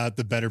worry about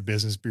the Better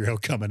Business Bureau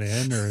coming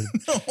in, or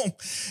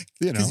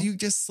because you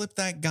just slip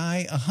that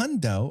guy a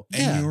hundo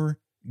and you're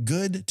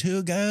good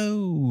to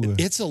go.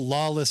 It's a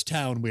lawless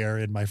town we are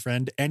in, my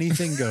friend.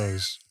 Anything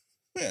goes.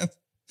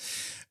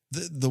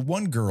 The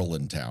one girl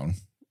in town,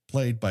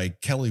 played by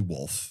Kelly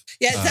Wolf.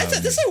 Yeah,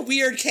 this is a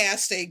weird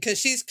casting because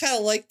she's kind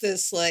of like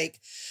this,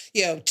 like,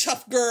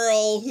 tough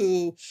girl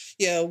who,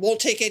 won't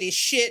take any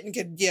shit and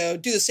can, do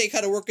the same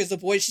kind of work as the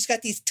boys. She's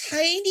got these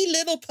tiny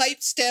little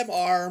pipe stem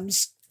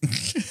arms.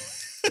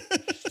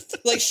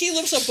 Like, she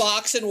lifts a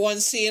box in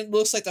one scene.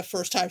 Looks like the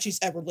first time she's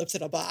ever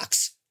lifted a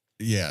box.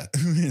 Yeah,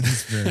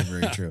 it's very,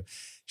 very true.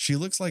 She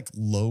looks like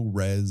low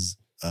res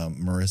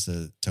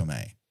Marissa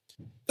Tomei.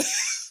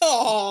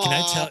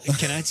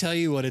 Can I tell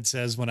you what it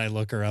says when I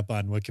look her up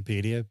on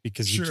Wikipedia?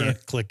 Because you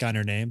can't click on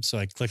her name. So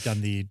I clicked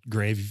on the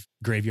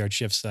Graveyard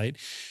Shift site.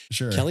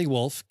 Sure. Kelly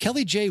Wolf.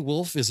 Kelly J.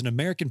 Wolf is an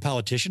American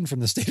politician from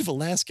the state of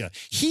Alaska.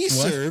 He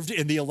served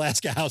in the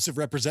Alaska House of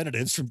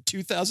Representatives from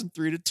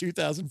 2003 to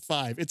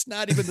 2005. It's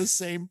not even the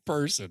same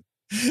person.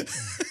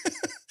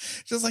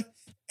 Just like,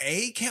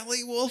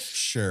 Kelly Wolf?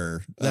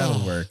 Sure,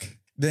 that'll work.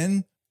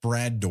 Then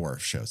Brad Dourif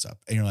shows up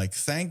and you're like,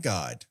 thank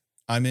God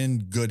I'm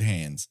in good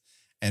hands.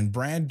 And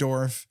Brad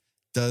Dourif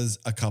does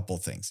a couple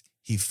things.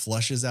 He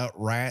flushes out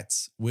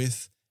rats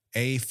with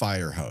a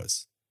fire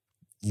hose.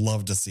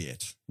 Love to see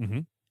it.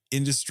 Mm-hmm.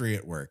 Industry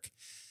at work.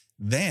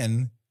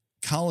 Then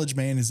College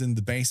Man is in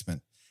the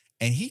basement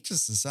And he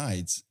just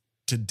decides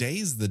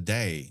today's the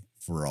day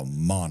for a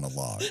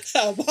monologue.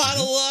 A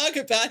monologue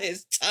about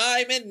his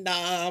time in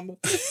Nam.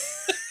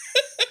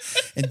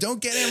 And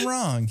don't get him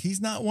wrong,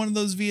 he's not one of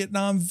those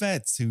Vietnam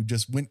vets who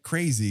just went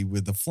crazy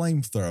with a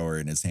flamethrower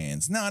in his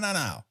hands. No.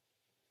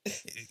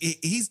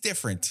 He's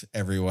different,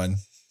 everyone.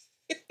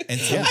 And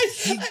so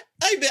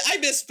I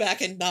miss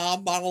back in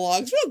Nam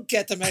monologues. We don't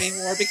get them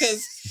anymore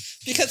because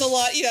a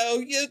lot,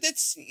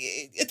 it's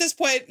at this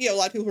point, a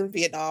lot of people in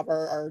Vietnam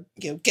are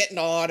getting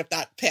on, if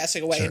not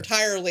passing away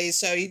entirely.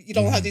 So you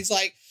don't have these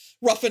like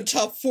rough and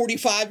tough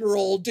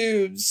 45-year-old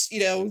dudes,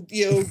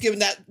 giving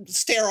that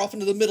stare off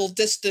into the middle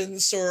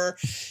distance, or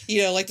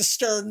like the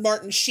stern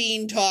Martin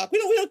Sheen talk. We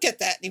don't get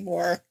that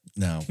anymore.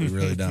 No, we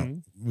really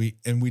don't.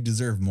 We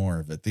deserve more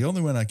of it. The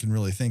only one I can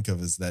really think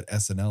of is that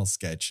SNL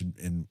sketch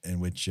in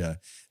which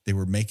they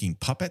were making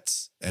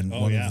puppets, and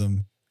one of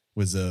them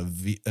was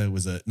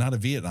not a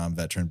Vietnam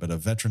veteran, but a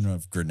veteran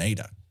of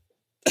Grenada.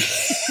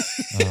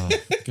 Oh,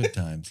 good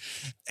times.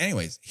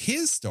 Anyways,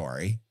 his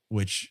story,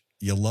 which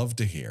you love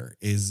to hear,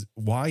 is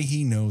why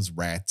he knows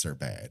rats are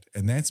bad,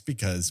 and that's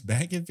because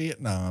back in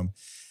Vietnam,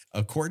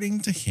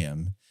 according to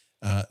him,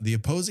 the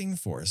opposing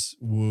force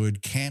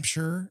would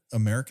capture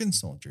American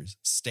soldiers,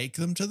 stake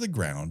them to the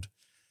ground,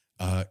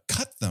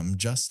 cut them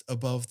just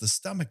above the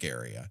stomach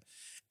area,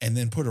 and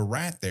then put a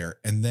rat there,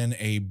 and then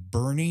a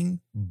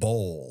burning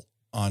bowl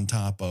on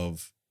top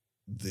of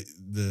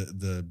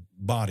the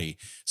body.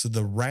 So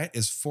the rat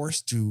is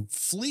forced to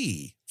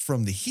flee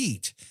from the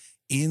heat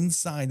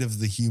inside of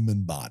the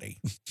human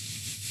body.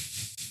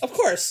 Of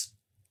course.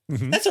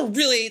 Mm-hmm. That's a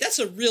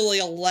really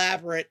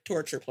elaborate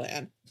torture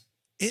plan.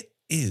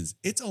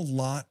 It's a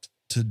lot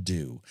to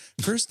do.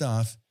 First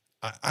off,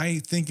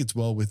 I think it's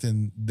well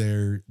within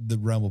the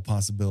realm of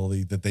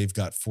possibility that they've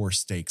got 4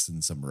 stakes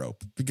and some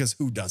rope, because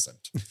who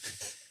doesn't?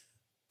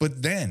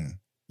 But then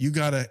you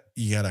gotta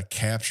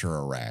capture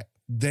a rat.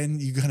 Then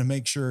you gotta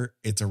make sure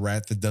it's a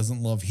rat that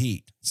doesn't love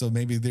heat. So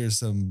maybe there's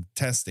some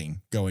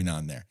testing going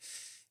on there.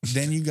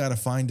 Then you gotta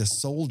find a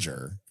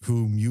soldier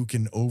whom you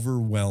can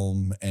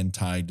overwhelm and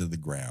tie to the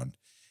ground.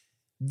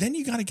 Then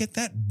you got to get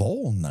that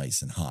bowl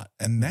nice and hot.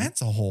 And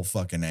that's a whole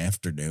fucking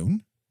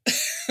afternoon.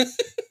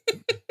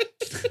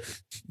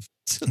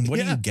 And what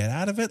do you get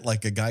out of it?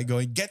 Like a guy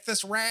going, get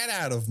this rat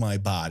out of my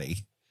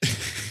body.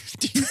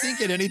 Do you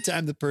think at any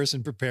time the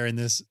person preparing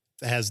this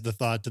has the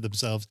thought to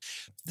themselves,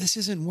 this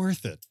isn't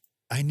worth it.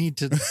 I need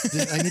to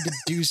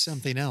do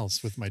something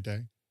else with my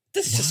day.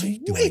 This is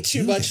way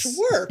too much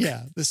work.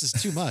 Yeah, this is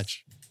too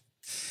much.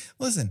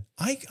 Listen,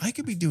 I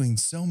could be doing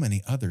so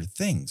many other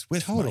things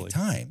with my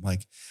time.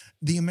 Like,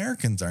 the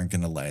Americans aren't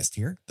going to last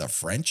here. The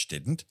French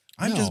didn't.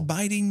 I'm just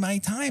biding my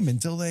time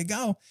until they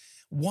go.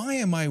 Why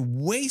am I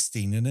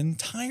wasting an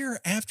entire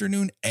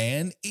afternoon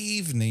and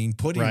evening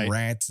putting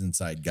rats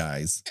inside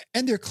guys?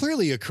 And they're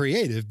clearly a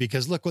creative,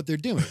 because look what they're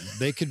doing.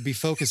 They could be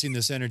focusing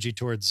this energy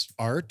towards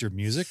art or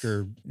music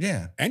or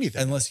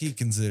anything. Unless he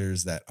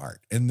considers that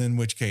art. And in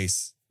which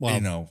case,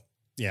 Yeah,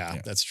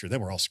 that's true.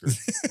 Then we're all screwed.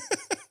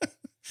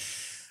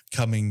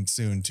 Coming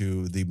soon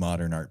to the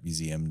Modern Art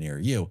Museum near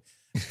you.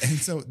 And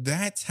so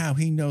that's how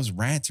he knows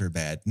rats are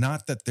bad.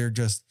 Not that they're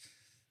just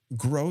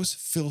gross,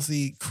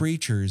 filthy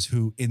creatures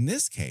who, in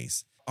this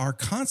case, are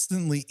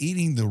constantly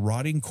eating the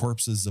rotting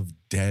corpses of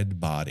dead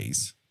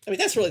bodies. I mean,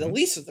 that's really the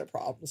least of their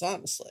problems,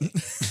 honestly.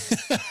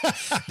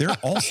 They're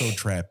also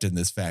trapped in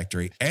this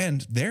factory,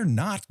 and they're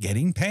not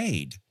getting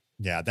paid.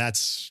 Yeah,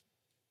 that's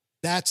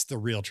the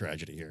real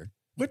tragedy here.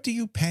 What do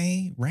you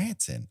pay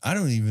rats in? I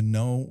don't even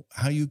know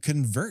how you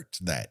convert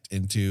that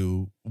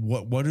into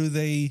what do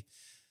they,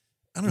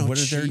 I don't know. What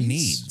are their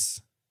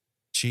needs?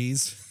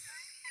 Cheese?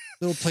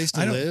 Little place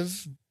to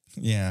live?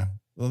 Yeah.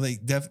 Well, they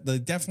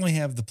definitely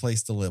have the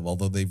place to live,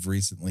 although they've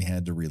recently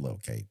had to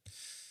relocate.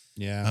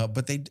 Yeah.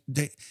 But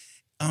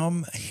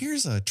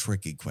here's a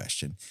tricky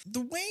question.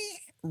 The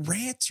way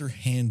rats are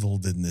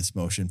handled in this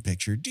motion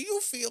picture, do you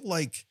feel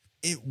like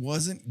it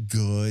wasn't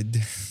good?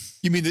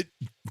 You mean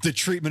the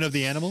treatment of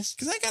the animals?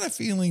 Because I got a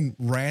feeling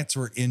rats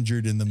were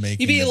injured in the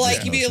making. You mean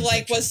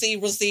like was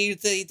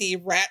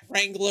the rat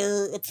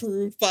wrangler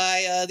approved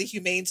by the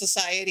Humane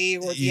Society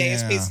or the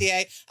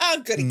ASPCA?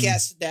 I'm gonna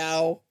guess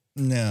no.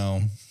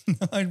 No,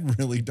 I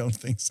really don't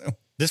think so.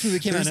 This movie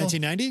came out in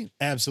 1990?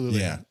 Absolutely.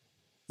 Yeah.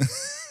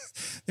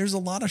 There's a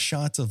lot of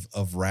shots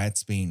of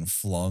rats being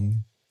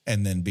flung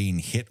and then being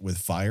hit with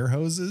fire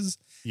hoses.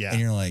 Yeah.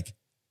 And you're like,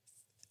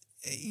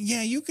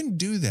 yeah, you can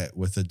do that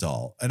with a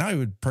doll. And I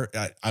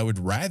would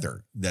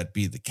rather that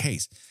be the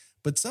case.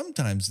 But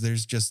sometimes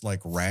there's just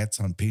like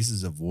rats on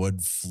pieces of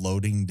wood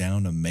floating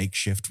down a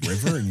makeshift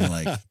river. And you're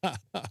like,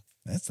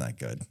 that's not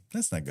good.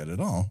 That's not good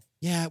at all.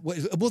 Yeah. Well,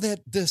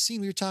 the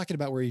scene we were talking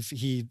about where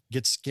he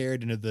gets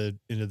scared into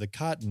the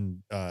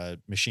cotton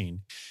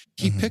machine,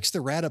 he picks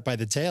the rat up by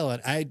the tail.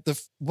 And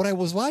when I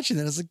was watching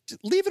that, I was like,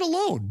 leave it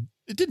alone.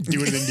 It didn't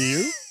do anything to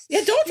you.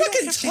 Yeah. Don't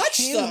fucking touch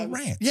them.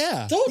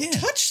 Yeah. Don't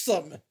touch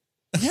them.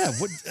 Yeah.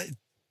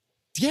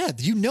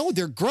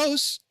 They're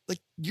gross. Like,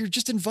 you're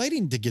just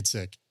inviting to get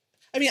sick.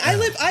 I mean, I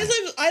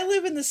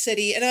live in the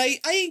city, and I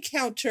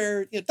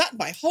encounter, not in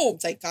my home,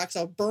 thank God, 'cause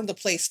I'll burn the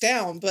place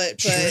down,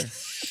 but yeah,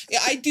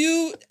 I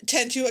do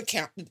tend to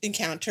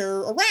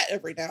encounter a rat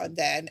every now and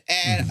then,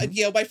 and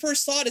my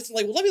first thought is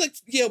like, well, let me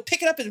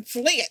pick it up and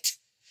fling it.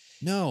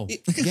 No,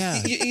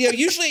 yeah.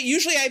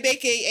 Usually I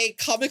make a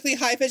comically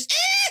high pitched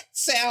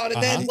sound,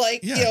 and then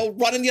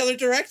run in the other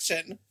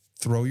direction.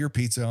 Throw your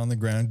pizza on the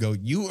ground, go,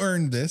 you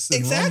earned this,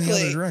 and run the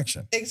other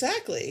direction.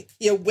 Exactly.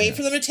 Wait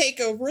for them to take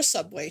over a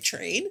subway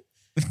train.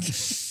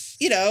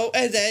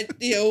 And then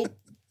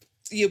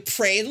you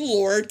pray to the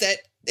Lord that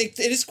it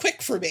is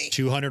quick for me.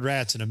 200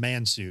 rats in a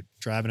man suit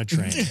driving a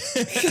train. Do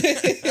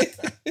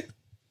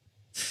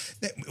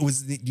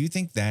you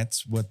think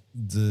that's what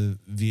the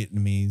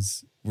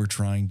Vietnamese were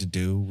trying to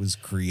do, was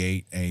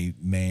create a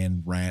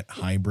man rat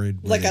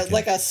hybrid? Like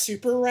a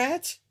super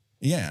rat?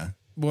 Yeah.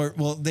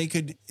 Well, they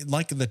could,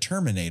 like the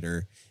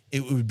Terminator,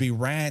 it would be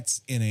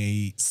rats in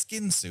a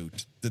skin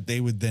suit that they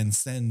would then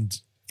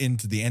send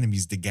into the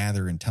enemies to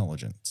gather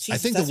intelligence. I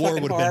think the war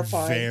would have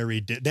been very,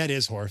 that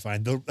is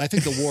horrifying. I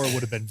think the war would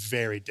have been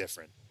very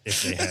different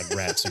if they had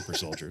rat super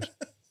soldiers.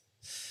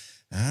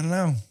 I don't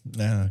know.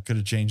 No, could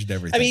have changed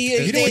everything. I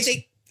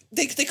mean,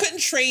 they couldn't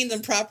train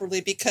them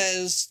properly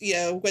because,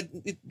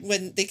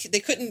 when they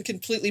couldn't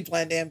completely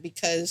blend in,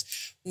 because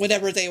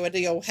whenever they would,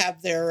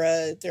 have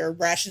their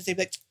rations, they'd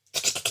be like,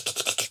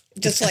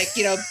 just like,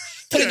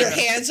 putting their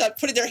hands up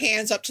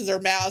to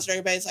their mouths, and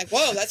everybody's like,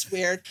 whoa, that's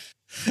weird.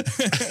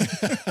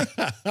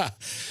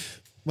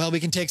 Well,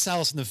 we can take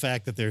solace in the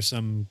fact that there's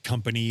some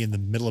company in the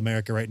middle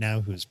America right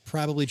now who's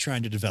probably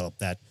trying to develop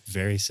that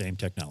very same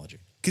technology.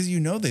 Because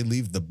they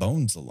leave the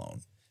bones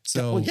alone.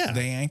 So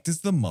they act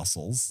as the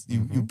muscles.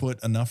 You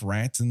put enough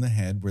rats in the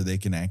head where they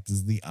can act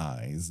as the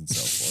eyes and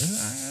so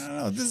forth. I don't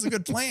know. This is a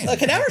good plan.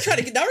 Okay, now we're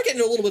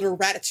getting a little bit of a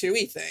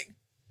Ratatouille thing.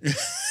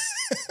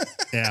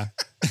 Yeah.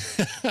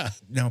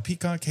 Now,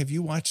 Peacock, have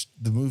you watched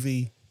the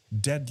movie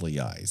Deadly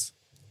Eyes?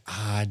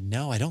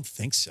 No, I don't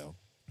think so.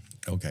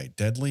 Okay.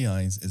 Deadly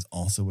Eyes is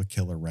also a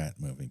killer rat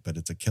movie, but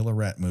it's a killer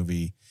rat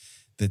movie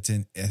that's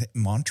in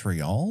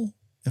Montreal,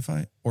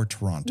 or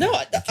Toronto. No,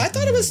 I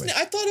thought it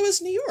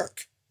was New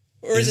York.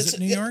 Or is it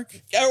New York?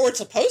 Or it's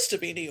supposed to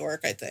be New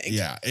York, I think.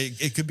 Yeah,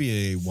 it could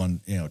be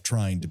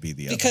trying to be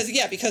the other.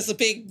 Because the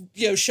big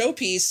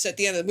showpiece at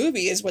the end of the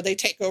movie is when they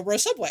take over a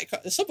subway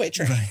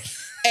train. Right.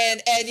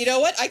 And you know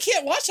what? I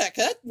can't watch that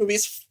because that movie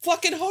is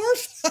fucking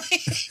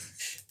horrifying.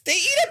 They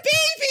eat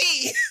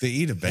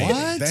a baby.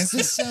 What?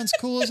 This sounds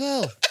cool as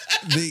hell.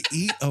 They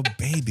eat a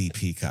baby,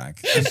 Peacock.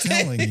 I'm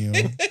telling you,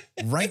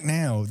 right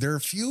now, there are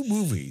a few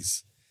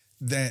movies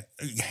that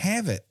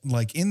have it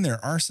like in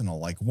their arsenal.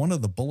 Like one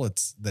of the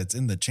bullets that's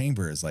in the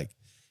chamber is like,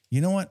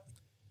 you know what?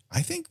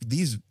 I think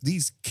these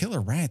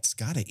killer rats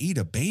got to eat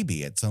a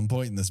baby at some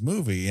point in this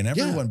movie. And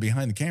everyone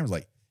behind the camera is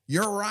like,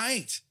 you're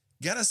right.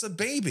 Get us a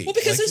baby. Well,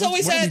 because there's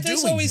always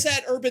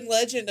that urban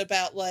legend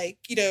about like,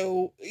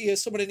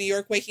 someone in New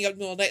York waking up in the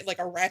middle of the night and like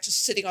a rat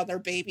just sitting on their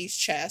baby's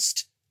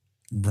chest.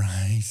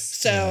 Right.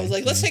 So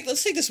let's take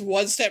this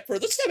one step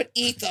further. Let's have it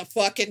eat the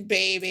fucking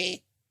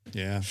baby.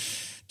 Yeah.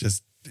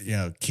 Just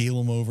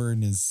keel him over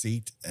in his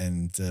seat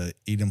and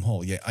eat him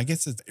whole. Yeah, I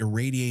guess it's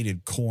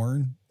irradiated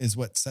corn is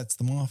what sets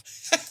them off.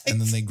 And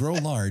then they grow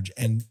large.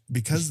 And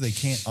because they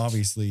can't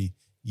obviously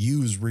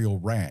use real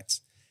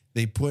rats,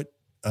 they put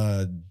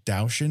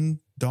Dachshund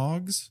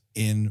dogs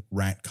in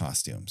rat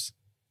costumes.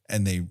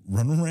 And they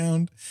run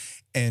around.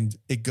 And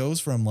it goes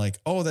from like,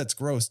 oh, that's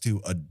gross to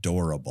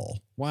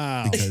adorable.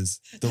 Wow. Because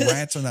the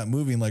rats are not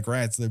moving like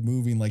rats. They're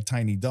moving like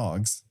tiny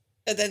dogs.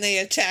 And then they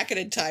attack an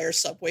entire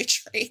subway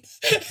train.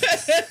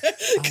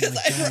 Because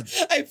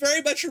I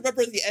very much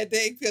remember the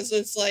ending because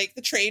it's like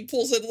the train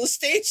pulls into the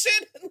station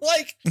and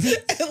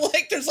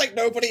there's like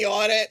nobody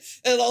on it.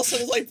 And all of a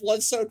sudden it's like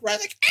blood-soaked rat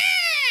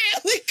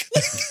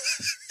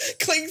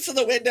clings to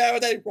the window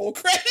and then roll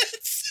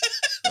credits.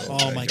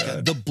 Oh my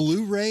God. The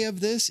Blu-ray of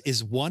this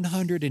is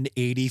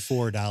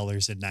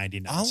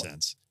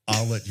 $184.99.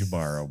 I'll let you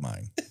borrow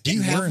mine. Do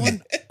you have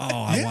one?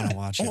 I want to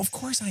watch it. Oh, of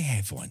course I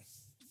have one.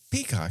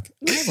 Peacock,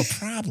 I have a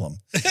problem.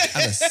 I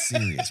have a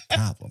serious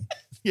problem.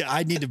 Yeah,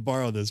 I need to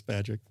borrow this,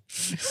 Patrick.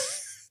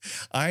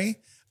 You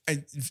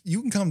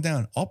can come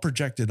down. I'll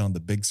project it on the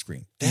big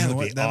screen. That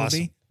would be awesome.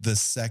 Be the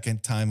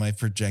second time I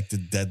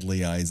projected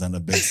Deadly Eyes on a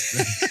big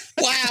screen.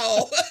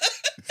 Wow.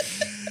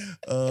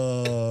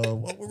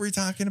 What were we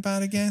talking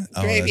about again?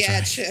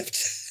 Graveyard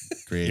Shift.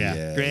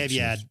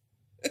 Graveyard.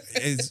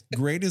 As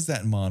great as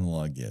that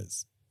monologue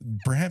is,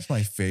 perhaps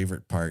my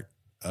favorite part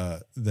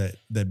that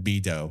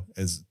Beto,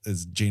 as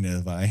Gina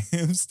and I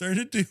have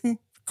started to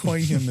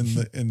coin him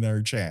in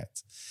our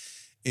chats,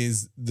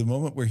 is the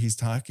moment where he's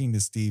talking to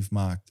Steve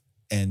Mock,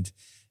 and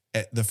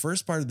at the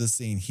first part of the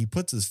scene, he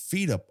puts his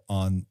feet up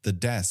on the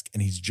desk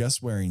and he's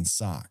just wearing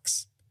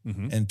socks.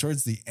 Mm-hmm. And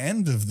towards the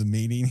end of the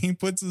meeting, he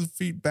puts his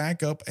feet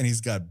back up and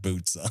he's got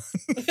boots on.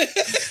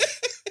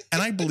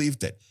 And I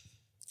believed it.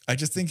 I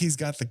just think he's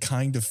got the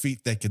kind of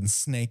feet that can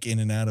snake in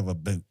and out of a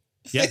boot.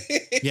 Yeah.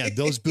 Yeah.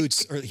 Those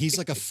boots are, he's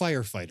like a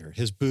firefighter.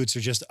 His boots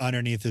are just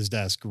underneath his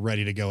desk,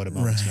 ready to go at a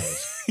moment's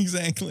notice.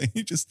 Exactly.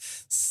 He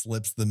just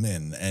slips them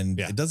in, and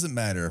it doesn't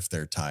matter if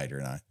they're tied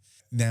or not.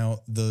 Now,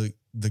 the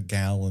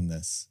gal in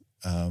this,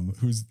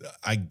 who's,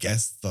 I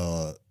guess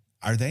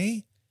are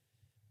they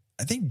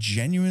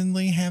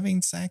genuinely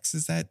having sex?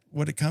 Is that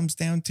what it comes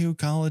down to?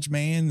 College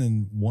man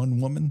and one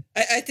woman?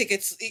 I think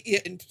it's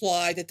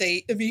implied that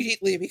they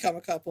immediately become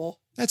a couple.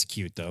 That's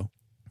cute though.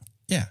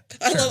 Yeah.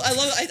 I love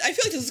I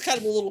feel like this is kind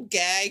of a little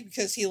gag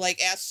because he like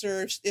asks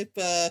her if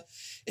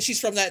she's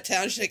from that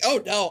town. She's like,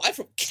 "Oh no, I'm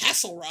from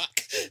Castle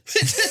Rock."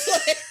 which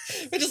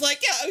is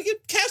like, yeah, I mean,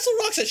 Castle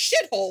Rock's a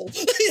shithole.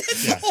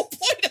 That's the whole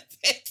point of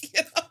it,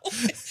 you know?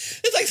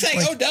 It's like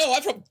saying, "Oh no,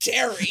 I'm from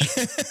Derry."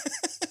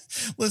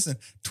 Listen,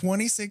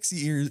 26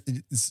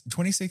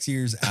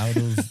 years out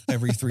of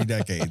every 3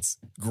 decades.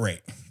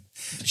 Great.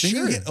 Then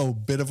you get a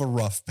bit of a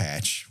rough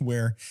patch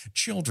where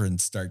children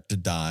start to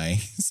die.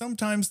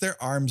 Sometimes their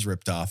arms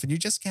ripped off, and you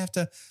just have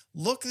to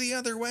look the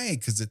other way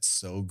because it's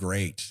so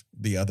great.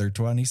 The other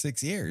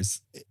 26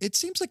 years. It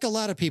seems like a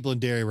lot of people in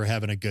Derry were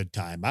having a good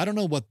time. I don't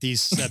know what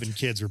these 7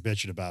 kids were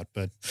bitching about,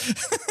 but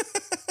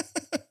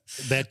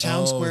that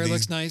town square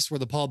looks nice where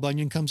the Paul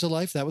Bunyan comes to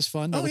life. That was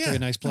fun. That looked like a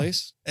nice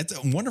place. It's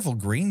a wonderful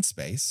green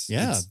space.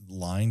 Yeah. It's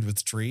lined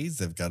with trees.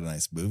 They've got a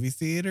nice movie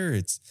theater.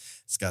 It's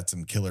got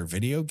some killer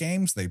video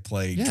games. They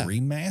play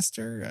Dream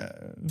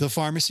Master. The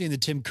pharmacy and the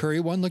Tim Curry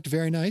one looked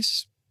very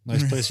nice.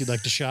 Nice place you'd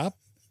like to shop.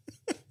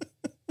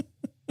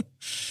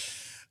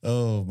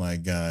 Oh my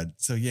God.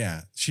 So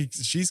yeah,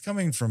 she's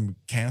coming from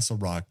Castle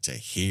Rock to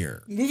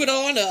here. Moving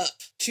on up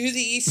to the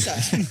east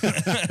side.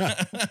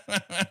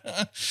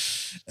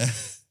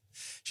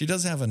 She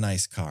does have a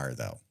nice car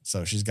though.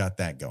 So she's got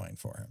that going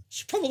for him.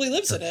 She probably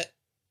lives in it.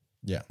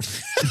 Yeah.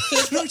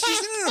 No, she's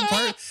in an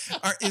apartment.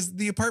 Is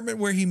the apartment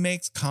where he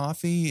makes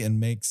coffee and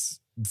makes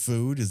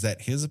food, is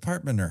that his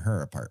apartment or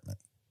her apartment?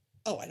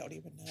 Oh, I don't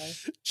even know.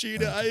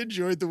 Gina, I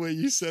enjoyed the way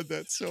you said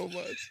that so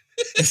much.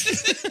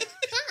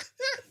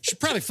 She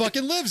probably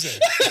fucking lives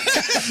in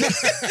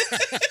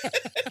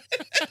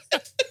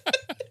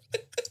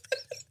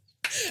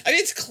I mean,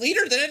 it's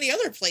cleaner than any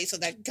other place in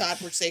that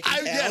godforsaken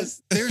town.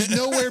 Yes, there's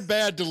nowhere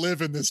bad to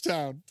live in this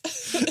town.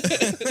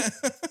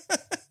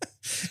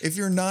 If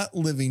you're not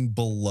living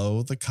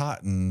below the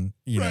cotton,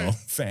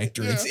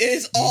 factory. It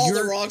is all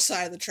the wrong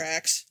side of the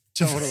tracks.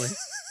 Totally.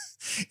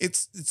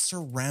 It's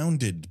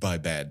surrounded by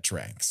bad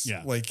tracks.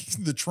 Yeah. Like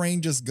the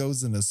train just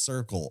goes in a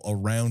circle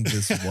around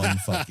this one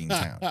fucking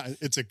town.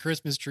 It's a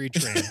Christmas tree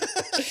train.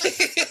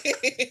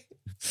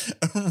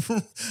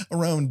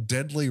 Around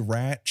Deadly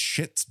Rat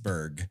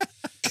Schittsburg.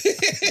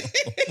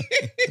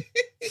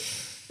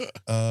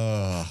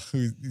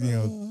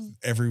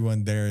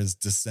 Everyone there is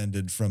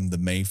descended from the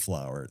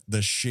Mayflower, the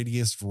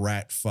shittiest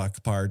rat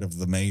fuck part of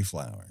the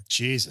Mayflower.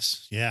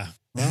 Jesus. Yeah.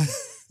 Well,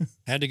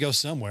 had to go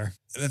somewhere.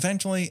 And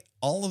eventually,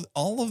 all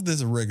of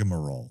this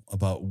rigmarole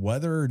about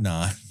whether or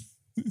not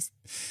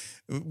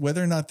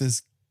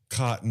this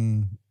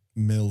cotton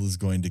mill is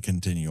going to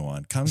continue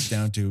on comes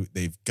down to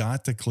they've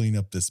got to clean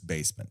up this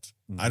basement.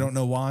 I don't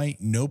know why.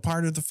 No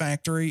part of the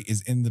factory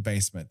is in the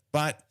basement,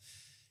 but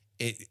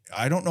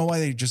I don't know why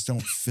they just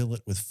don't fill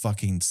it with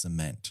fucking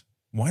cement.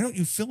 Why don't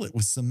you fill it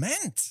with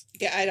cement?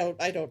 Yeah, I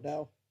don't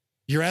know.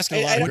 You're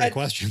asking a lot of weird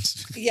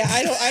questions. Yeah,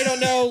 I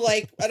don't know.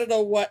 Like, I don't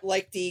know what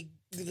like the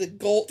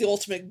goal, the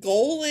ultimate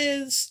goal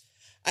is.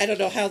 I don't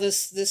know how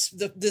this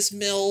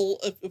mill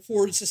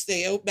affords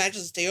to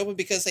manages to stay open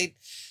because they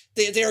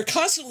are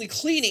constantly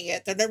cleaning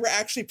it. They're never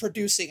actually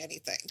producing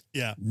anything.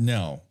 Yeah.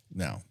 No.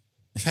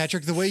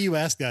 Patrick, the way you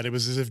asked that, it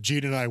was as if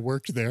Gene and I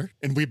worked there,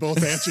 and we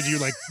both answered you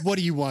like, "What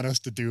do you want us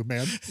to do,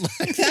 man?"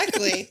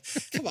 Exactly.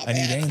 Come on, I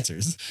need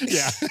answers.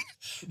 Yeah,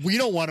 we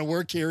don't want to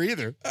work here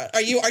either.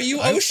 Are you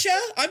OSHA?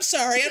 I'm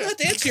sorry, I don't have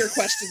to answer your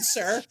question,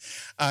 sir.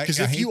 Because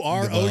if you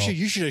are OSHA,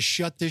 you should have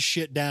shut this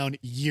shit down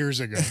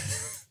years ago.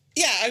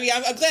 Yeah, I mean,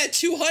 I'm glad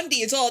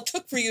 $200 is all it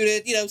took for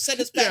you to,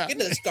 send us back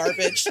into this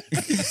garbage.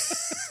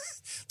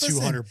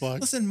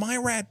 $200. Listen, my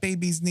rat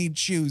babies need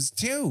shoes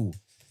too.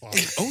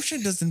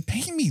 OSHA doesn't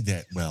pay me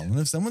that well. And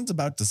if someone's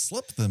about to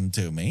slip them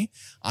to me,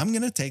 I'm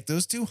going to take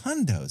those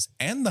 $200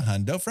 and the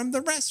hundo from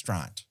the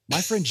restaurant.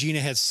 My friend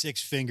Gina has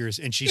 6 fingers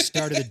and she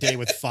started the day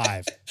with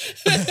 5.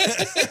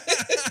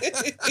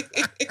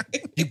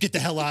 You get the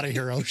hell out of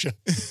here, OSHA.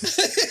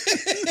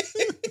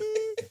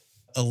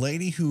 A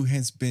lady who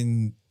has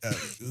been,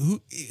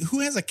 who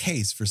has a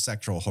case for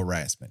sexual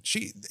harassment.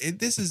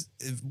 This is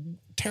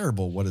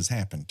terrible what has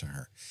happened to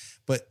her.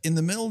 But in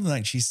the middle of the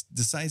night, she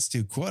decides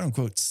to, quote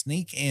unquote,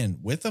 sneak in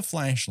with a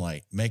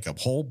flashlight, make a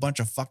whole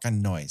bunch of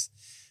fucking noise,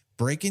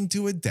 break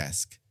into a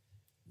desk,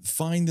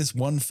 find this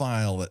one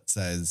file that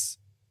says,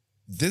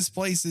 this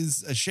place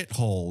is a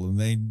shithole and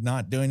they're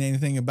not doing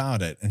anything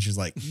about it. And she's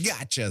like,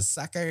 gotcha,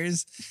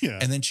 suckers. Yeah.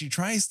 And then she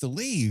tries to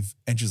leave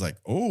and she's like,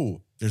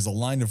 oh, there's a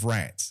line of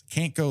rats.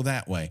 Can't go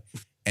that way.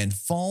 And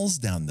falls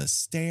down the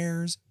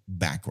stairs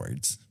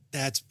backwards.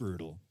 That's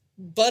brutal.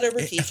 Butt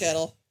over tea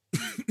kettle.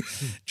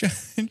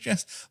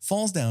 just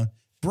falls down,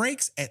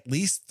 breaks at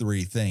least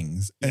 3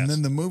 things. And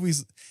then the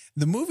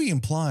movie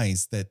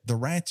implies that the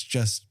rats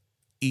just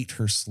eat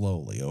her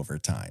slowly over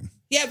time.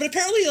 Yeah, but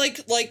apparently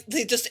like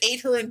they just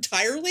ate her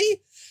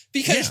entirely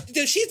because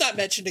she's not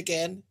mentioned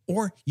again.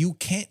 Or you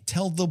can't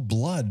tell the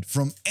blood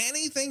from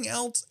anything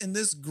else in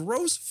this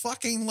gross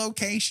fucking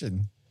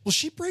location. Well,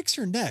 she breaks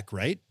her neck,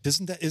 right?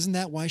 Isn't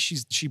that why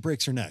she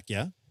breaks her neck?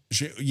 Yeah.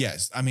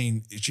 Yes. I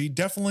mean, she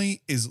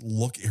definitely is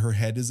her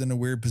head is in a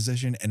weird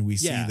position, and we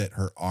see that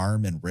her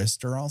arm and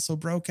wrist are also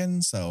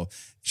broken. So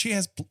she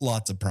has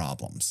lots of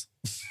problems.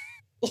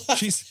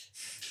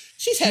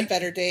 She's had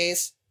better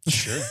days.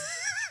 Sure.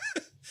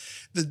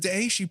 The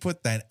day she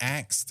put that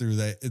axe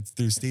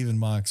through Stephen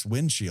Mock's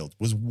windshield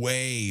was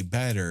way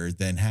better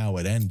than how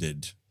it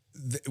ended.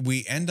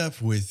 We end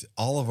up with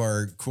all of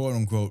our quote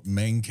unquote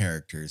main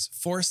characters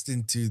forced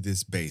into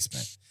this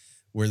basement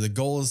where the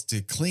goal is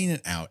to clean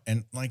it out.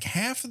 And like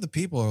half of the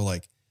people are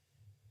like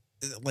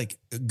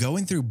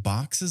going through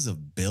boxes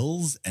of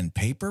bills and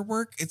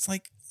paperwork. It's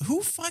like,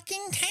 who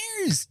fucking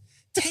cares?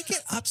 Take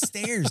it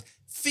upstairs.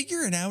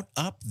 Figure it out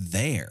up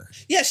there.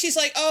 Yeah, she's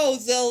like,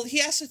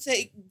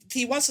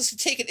 he wants us to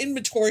take an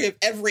inventory of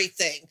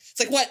everything. It's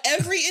like, what,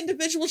 every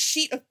individual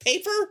sheet of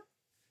paper?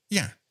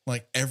 Yeah,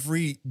 like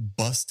every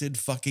busted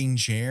fucking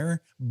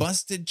chair.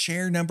 Busted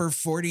chair number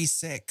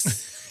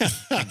 46,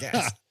 I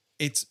guess.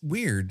 It's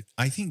weird.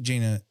 I think,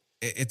 Jaina,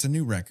 it's a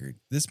new record.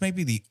 This may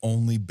be the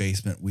only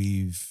basement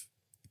we've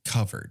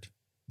covered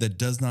that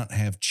does not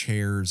have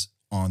chairs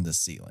on the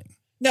ceiling.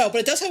 No, but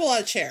it does have a lot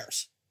of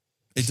chairs.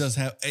 It does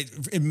have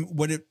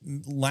what it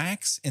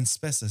lacks in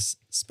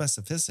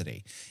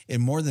specificity. It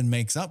more than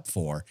makes up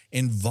for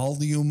in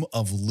volume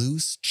of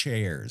loose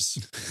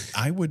chairs.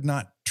 I would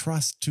not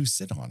trust to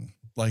sit on.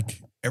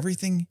 Like,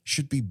 everything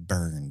should be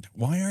burned.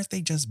 Why aren't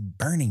they just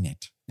burning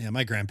it? Yeah,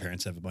 my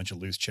grandparents have a bunch of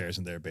loose chairs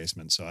in their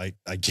basement, so I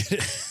get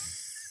it.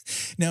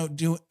 Now,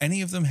 do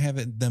any of them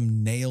have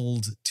them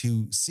nailed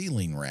to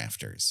ceiling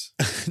rafters?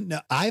 No,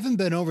 I haven't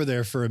been over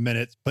there for a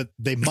minute, but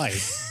they might.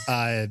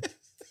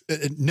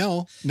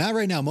 No, not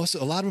right now. A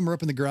lot of them are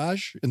up in the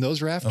garage in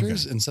those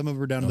rafters, and some of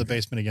them are down in the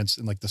basement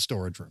in like the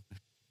storage room.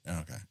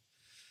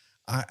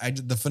 Okay.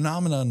 The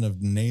phenomenon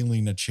of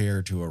nailing a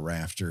chair to a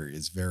rafter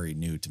is very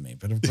new to me.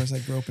 But of course, I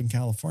grew up in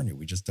California.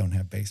 We just don't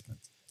have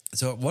basements.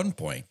 So at one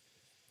point,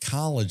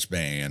 college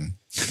man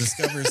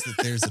discovers that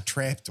there's a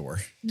trapdoor.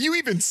 You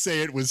even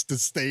say it with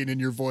disdain in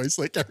your voice,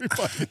 like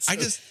everybody.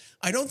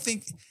 I don't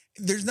think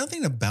there's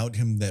nothing about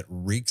him that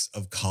reeks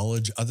of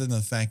college other than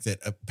the fact that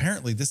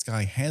apparently this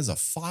guy has a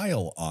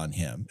file on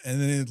him and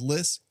then it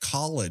lists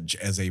college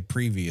as a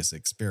previous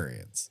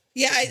experience.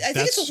 Yeah, I think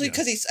it's supposed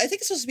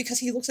to be because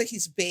he looks like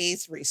he's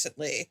bathed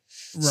recently.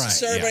 Right.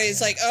 So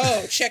everybody's like,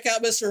 oh, check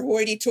out Mr.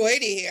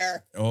 Hoity-toity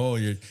here. Oh,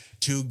 you're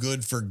too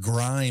good for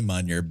grime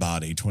on your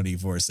body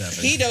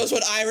 24/7. He knows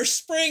what Irish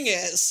Spring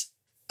is.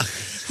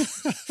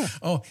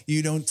 Oh,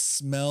 you don't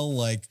smell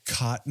like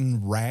cotton,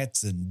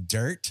 rats, and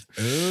dirt?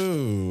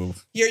 Ooh.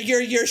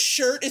 Your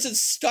shirt isn't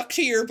stuck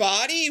to your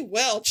body?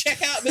 Well,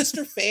 check out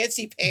Mr.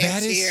 Fancy Pants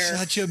That is here.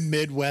 such a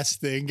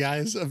Midwest thing,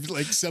 guys, of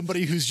like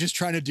somebody who's just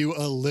trying to do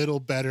a little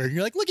better. And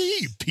you're like, look at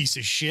you piece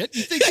of shit.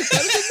 You think you're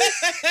better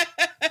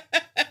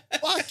than me?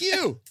 Fuck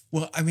you.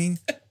 Well, I mean,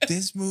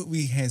 this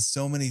movie has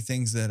so many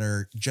things that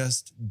are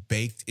just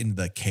baked into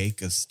the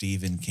cake of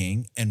Stephen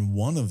King. And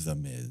one of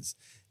them is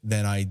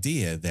that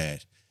idea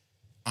that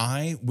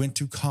I went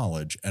to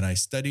college and I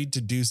studied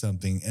to do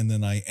something, and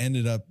then I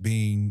ended up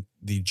being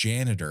the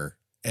janitor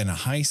in a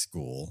high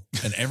school,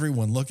 and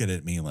everyone looked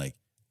at me like,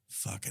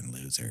 fucking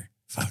loser.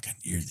 Fucking,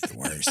 you're the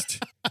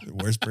worst. The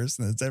worst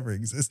person that's ever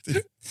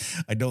existed.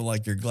 I don't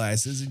like your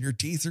glasses and your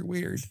teeth are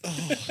weird.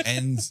 Oh.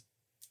 And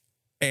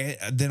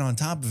then on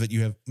top of it,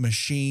 you have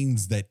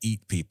machines that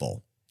eat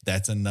people.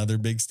 That's another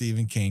big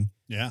Stephen King.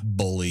 Yeah.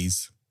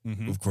 Bullies.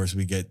 Mm-hmm. Of course,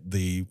 we get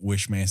the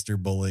Wishmaster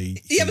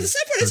bully. Yeah, but the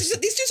sad part is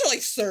these dudes are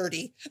like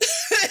 30.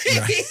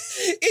 Right.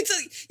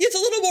 It's a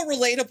little more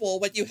relatable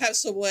when you have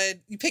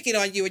someone picking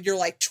on you and you're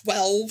like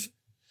 12.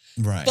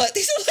 Right. But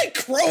these are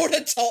like grown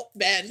adult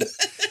men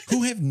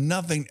who have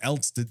nothing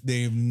else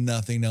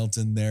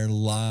in their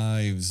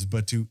lives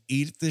but to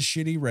eat at this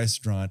shitty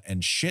restaurant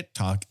and shit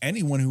talk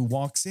anyone who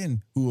walks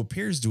in who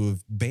appears to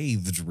have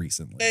bathed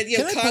recently.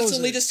 And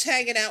constantly just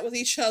hanging out with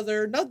each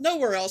other.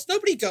 Nowhere else.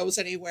 Nobody goes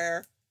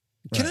anywhere.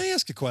 Can I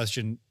ask a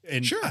question?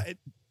 And sure.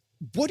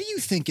 What do you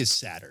think is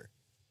sadder?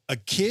 A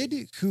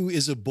kid who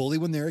is a bully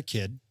when they're a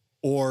kid,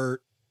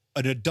 or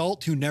an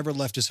adult who never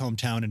left his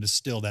hometown and is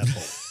still that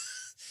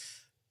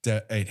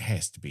bully? It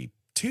has to be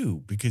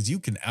two, because you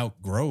can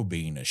outgrow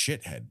being a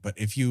shithead. But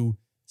if you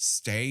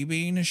stay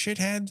being a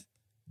shithead,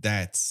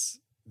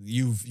 that's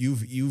you've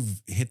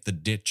hit the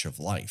ditch of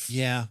life.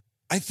 Yeah.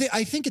 I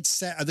think it's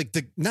sad. Like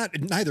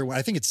neither way.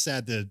 I think it's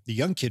sad the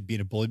young kid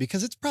being a bully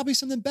because it's probably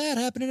something bad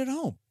happening at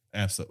home.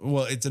 Absolutely.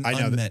 Well, it's an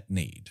unmet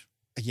need.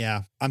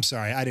 Yeah. I'm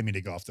sorry. I didn't mean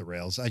to go off the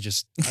rails.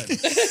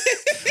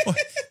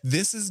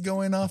 This is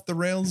going off the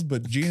rails,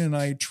 but Gina and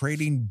I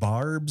trading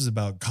barbs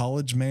about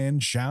college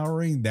man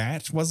showering,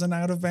 that wasn't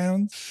out of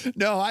bounds.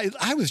 No,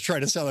 I was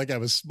trying to sound like I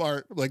was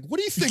smart. Like, what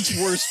do you think's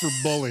worse for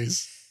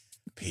bullies?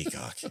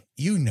 Peacock,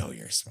 you know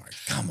you're smart.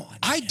 Come on.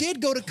 I man.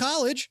 did go to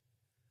college.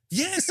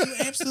 Yes, you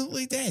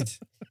absolutely did.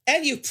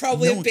 And you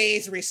probably No.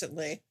 bathed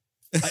recently.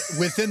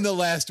 Within the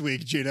last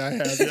week, Gina, I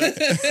have.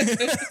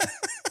 Yeah.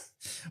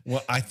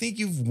 Well, I think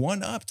you've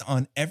one-upped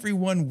on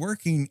everyone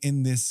working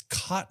in this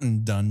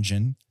cotton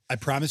dungeon. I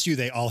promise you,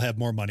 they all have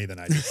more money than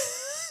I do.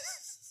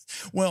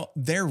 Well,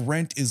 their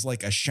rent is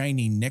like a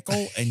shiny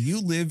nickel, and you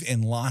live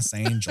in Los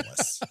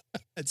Angeles.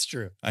 That's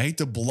true. I hate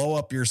to blow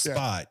up your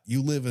spot.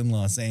 You live in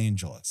Los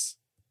Angeles.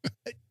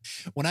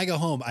 When I go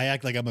home, I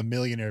act like I'm a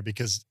millionaire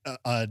because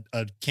a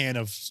can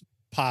of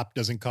pop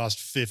doesn't cost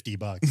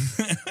 $50.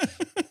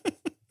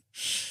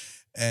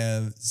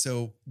 And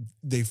so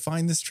they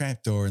find this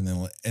trapdoor,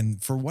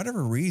 and for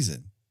whatever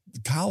reason, the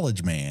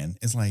college man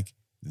is like,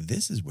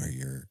 this is where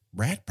your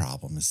rat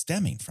problem is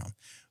stemming from.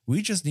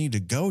 We just need to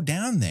go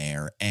down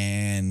there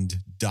and ...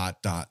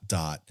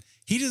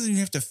 He doesn't even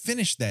have to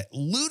finish that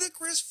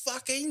ludicrous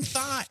fucking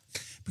thought,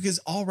 because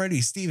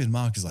already Stephen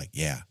Mock is like,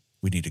 yeah,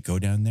 we need to go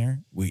down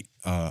there.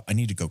 I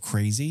need to go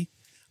crazy.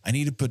 I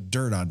need to put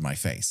dirt on my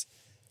face.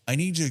 I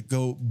need to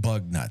go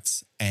bug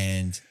nuts,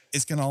 and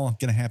it's all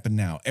gonna happen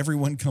now.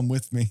 Everyone come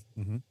with me.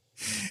 Mm-hmm.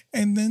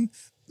 And then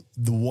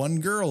the one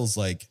girl's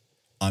like,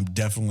 I'm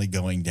definitely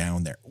going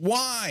down there.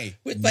 Why?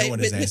 With No one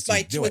has asked you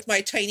to do it.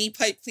 my tiny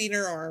pipe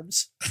cleaner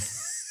arms.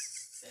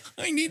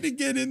 I need to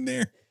get in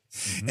there,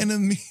 and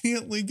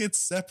immediately get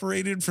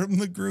separated from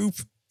the group.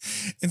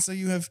 And so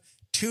you have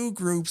two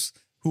groups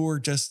who are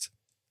just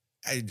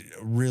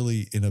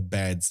really in a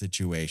bad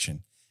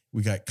situation.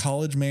 We got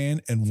college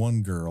man and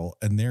one girl,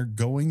 and they're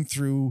going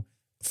through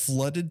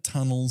flooded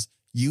tunnels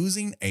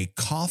using a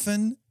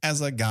coffin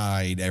as a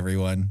guide,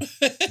 everyone.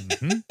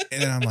 And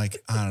then I'm like,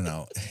 I don't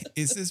know.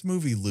 Is this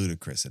movie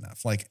ludicrous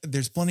enough? Like,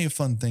 there's plenty of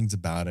fun things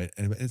about it.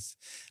 And it's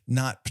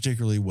not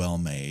particularly well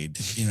made,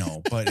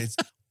 but it's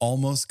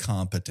almost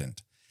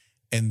competent.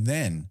 And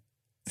then,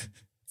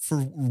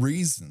 for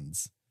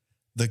reasons,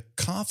 the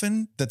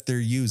coffin that they're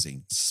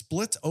using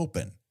splits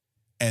open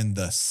and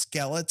the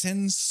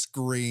skeleton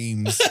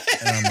screams.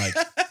 And I'm like,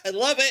 I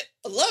love it.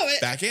 I love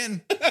it. back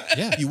in.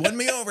 Yeah. You won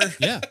me over.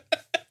 Yeah.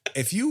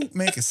 If you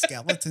make a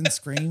skeleton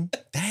scream,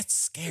 that's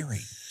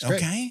scary. great.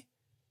 Okay?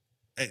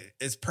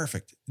 It's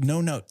perfect. No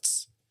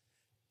notes.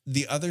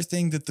 The other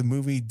thing that the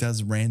movie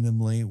does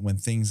randomly when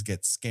things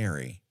get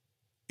scary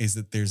is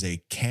that there's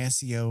a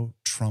Casio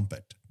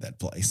trumpet that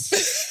plays.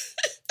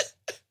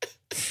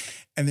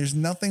 And there's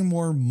nothing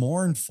more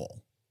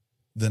mournful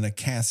than a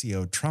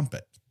Casio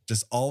trumpet.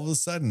 Just all of a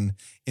sudden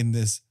in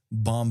this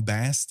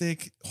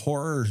bombastic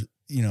horror,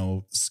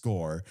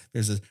 score,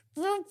 there's a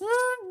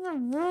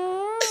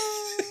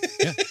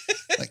Yeah.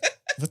 like,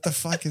 what the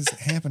fuck is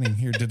happening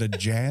here? Did a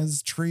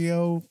jazz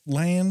trio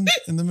land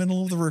in the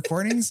middle of the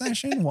recording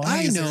session? Why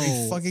I is there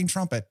know. a fucking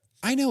trumpet?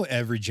 I know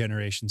every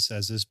generation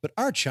says this, but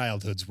our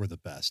childhoods were the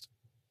best.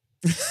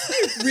 They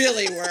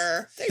really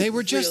were. They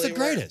were just really the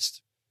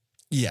greatest.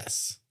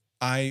 Yes.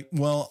 I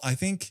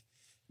think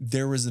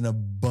there was an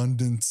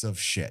abundance of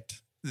shit.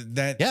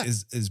 That Yeah.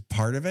 is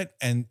part of it.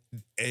 And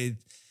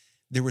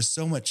there was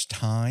so much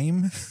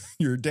time.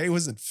 Your day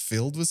wasn't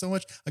filled with so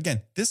much.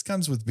 Again, this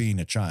comes with being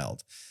a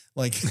child.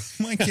 Like,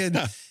 my kid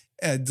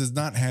does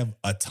not have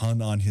a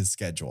ton on his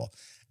schedule.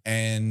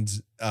 And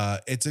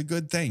it's a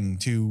good thing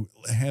to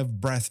have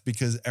breath,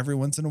 because every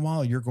once in a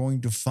while you're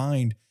going to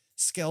find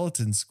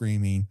skeletons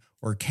screaming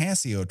or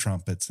Casio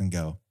trumpets and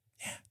go,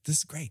 yeah, this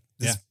is great.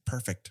 This is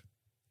perfect.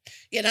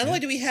 Yeah, not only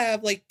do we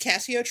have like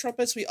Casio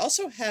trumpets, we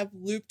also have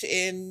looped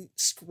in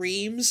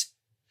screams.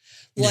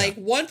 Like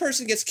one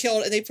person gets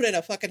killed and they put in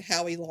a fucking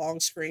Howie Long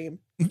scream.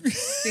 The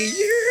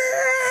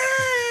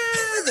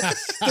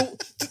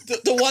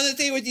one that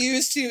they would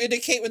use to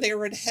indicate when they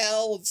were in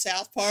hell in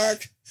South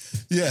Park.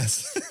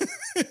 Yes,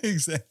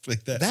 exactly.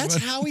 That's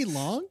Howie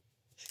Long?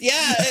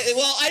 Yeah,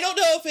 well, I don't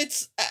know if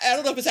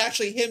it's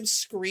actually him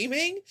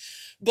screaming,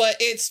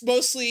 but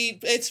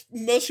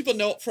most people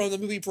know it from the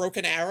movie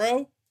Broken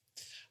Arrow.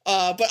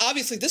 But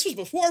obviously this was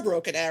before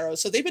Broken Arrow,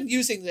 so they've been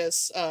using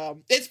this.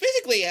 It's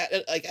basically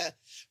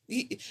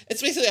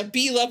a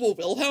B-level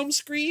Wilhelm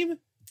scream.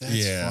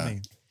 That's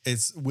funny.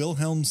 It's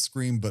Wilhelm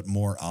scream, but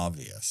more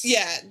obvious.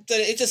 Yeah,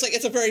 it's just like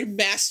it's a very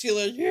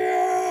masculine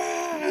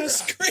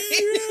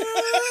scream.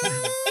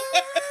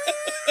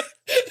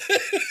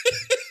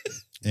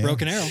 Yeah.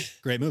 Broken Arrow,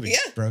 great movie.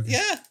 Yeah, Broken.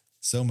 yeah.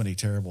 So many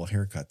terrible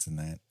haircuts in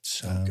that.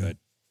 So good.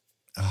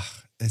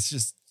 It's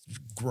just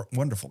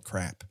wonderful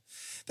crap.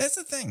 That's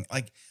the thing.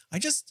 Like,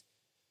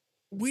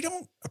 we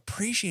don't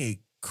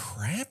appreciate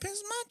crap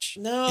as much.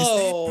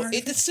 No,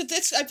 it's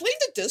I blame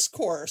the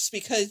discourse,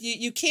 because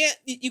you can't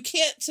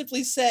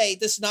simply say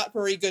this not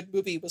very good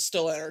movie was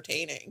still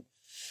entertaining.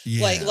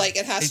 Yeah. Like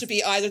it has to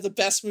be either the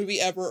best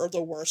movie ever or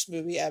the worst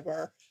movie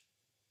ever.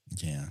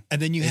 Yeah. And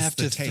then you have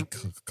to take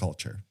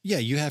culture. Yeah,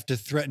 you have to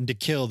threaten to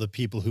kill the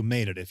people who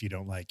made it if you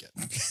don't like it.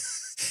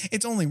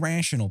 It's only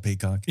rational,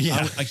 Peacock.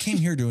 Yeah. I came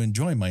here to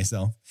enjoy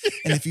myself.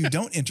 And if you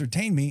don't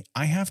entertain me,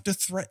 I have to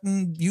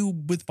threaten you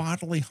with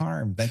bodily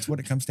harm. That's what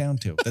it comes down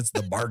to. That's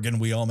the bargain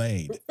we all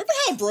made. Remember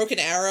how in Broken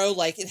Arrow,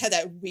 like it had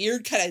that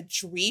weird kind of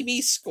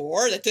dreamy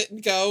score that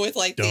didn't go with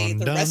like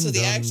the rest of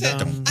the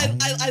accent?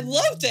 I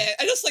loved it.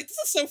 I just like, this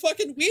is so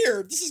fucking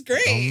weird. This is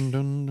great.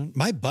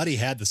 My buddy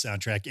had the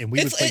soundtrack, and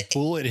we would play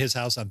pool at his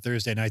house on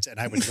Thursday nights, and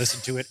I would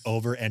listen to it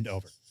over and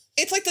over.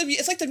 It's like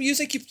the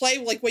music you play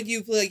like when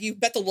you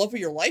met the love of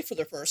your life for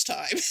the first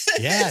time.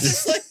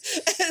 Yes.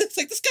 it's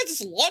like this guy's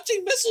just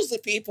launching missiles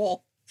at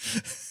people.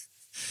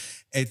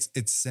 It's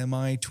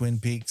semi Twin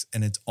Peaks,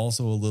 and it's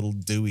also a little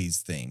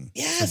Dewey's theme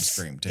from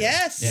Scream too.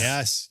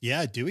 Yes.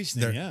 Yeah, Dewey's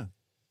theme. Yeah.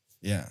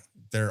 Yeah.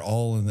 They're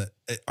all in the.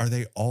 Are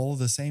they all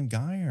the same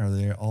guy? Or are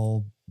they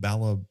all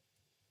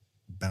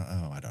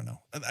I don't know.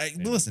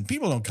 Listen,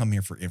 people don't come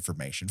here for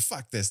information.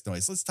 Fuck this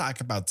noise. Let's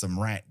talk about some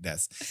rat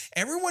deaths.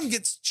 Everyone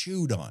gets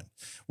chewed on,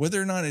 whether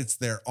or not it's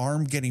their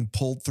arm getting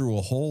pulled through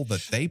a hole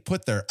that they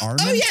put their arm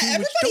into. Oh yeah,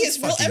 everybody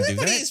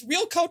is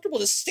real comfortable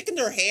just sticking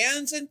their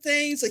hands in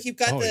things. Like you've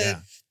got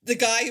the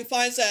guy who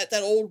finds that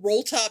old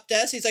roll top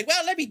desk. He's like,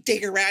 well, let me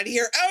dig around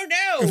here. Oh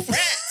no,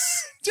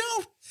 rats!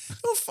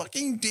 Don't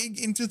fucking dig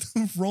into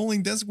the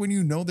rolling desk when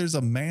you know there's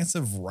a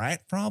massive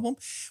rat problem.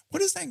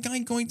 What is that guy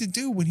going to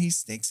do when he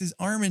sticks his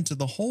arm into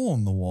the hole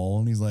in the wall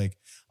and he's like,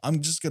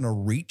 I'm just going to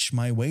reach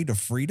my way to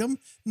freedom?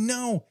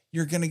 No,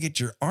 you're going to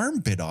get your arm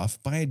bit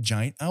off by a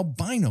giant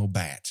albino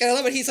bat. And I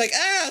love it. He's like,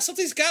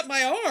 something's got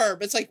my arm.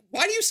 It's like,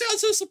 why do you sound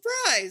so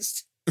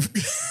surprised?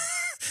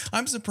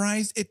 I'm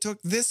surprised it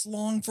took this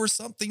long for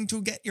something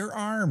to get your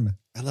arm.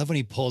 I love when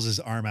he pulls his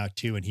arm out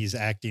too, and he's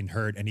acting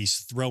hurt, and he's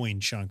throwing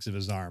chunks of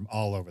his arm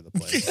all over the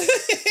place.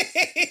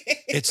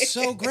 It's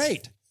so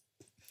great.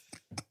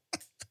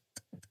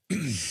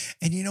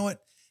 And you know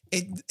what?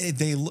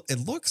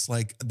 It looks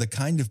like the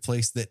kind of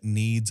place that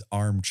needs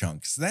arm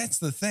chunks. That's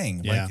the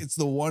thing. Yeah. Like it's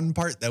the one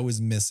part that was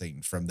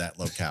missing from that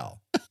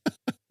locale.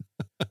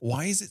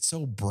 Why is it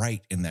so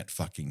bright in that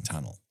fucking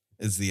tunnel?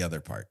 Is the other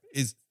part.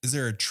 Is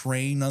there a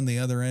train on the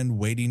other end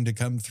waiting to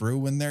come through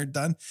when they're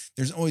done?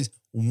 There's always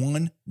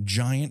one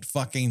giant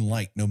fucking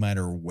light, no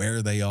matter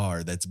where they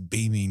are, that's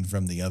beaming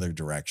from the other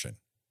direction.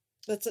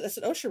 That's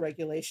an OSHA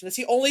regulation. It's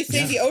the only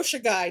thing the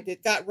OSHA guy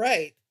got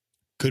right.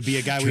 Could be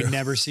a guy we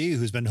never see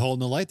who's been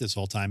holding the light this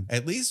whole time.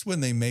 At least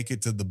when they make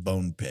it to the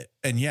bone pit.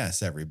 And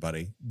yes,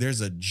 everybody,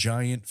 there's a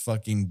giant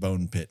fucking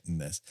bone pit in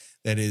this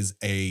that is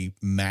a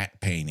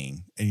matte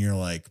painting. And you're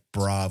like,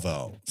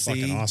 bravo.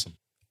 Fucking awesome.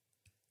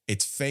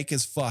 It's fake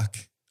as fuck.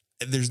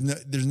 There's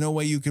no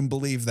way you can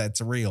believe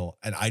that's real.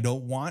 And I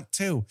don't want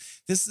to.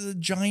 This is a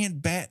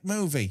giant bat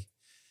movie.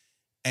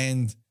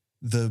 And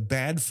the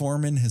bad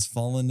foreman has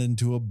fallen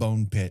into a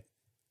bone pit.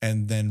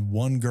 And then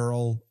one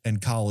girl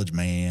and college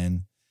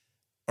man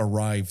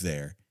arrive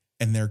there.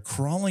 And they're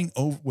crawling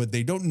over what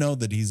they don't know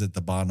that he's at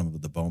the bottom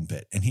of the bone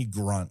pit. And he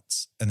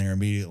grunts. And they're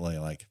immediately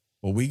like,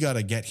 well, we got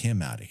to get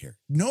him out of here.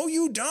 No,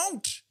 you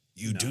don't.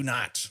 You do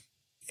not.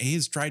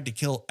 He's tried to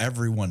kill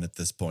everyone at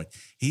this point.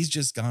 He's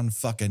just gone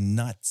fucking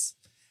nuts.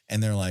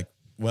 And they're like,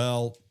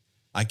 well,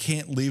 I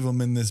can't leave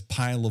him in this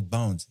pile of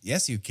bones.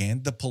 Yes, you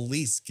can. The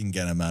police can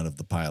get him out of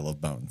the pile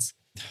of bones.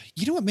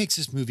 You know what makes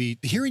this movie,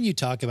 hearing you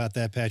talk about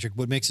that, Patrick,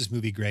 what makes this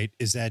movie great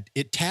is that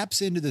it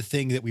taps into the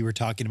thing that we were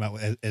talking about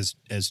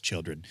as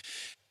children.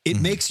 It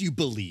makes you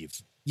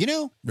believe, you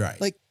know? Right.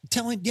 Like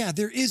telling,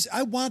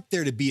 I want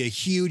there to be a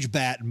huge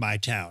bat in my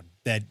town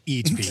that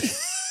eats people.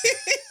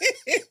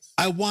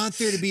 I want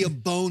there to be a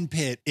bone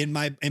pit in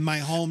my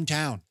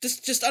hometown.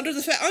 Just under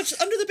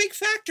the big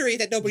factory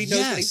that nobody knows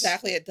what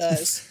exactly it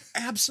does.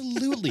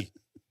 Absolutely.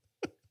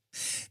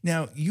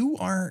 Now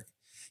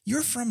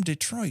you're from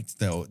Detroit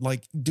though.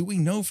 Like, do we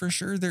know for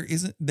sure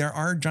there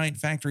are giant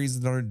factories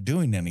that aren't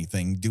doing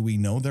anything? Do we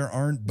know there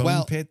aren't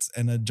bone pits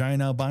and a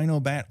giant albino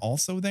bat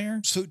also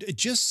there? So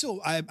just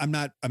so I'm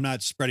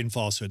not spreading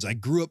falsehoods.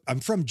 I'm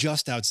from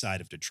just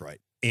outside of Detroit,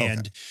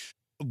 and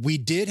we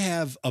did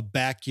have a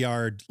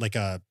backyard, like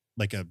a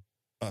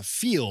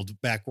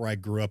field back where I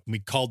grew up, and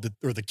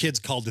the kids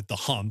called it the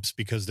humps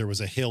because there was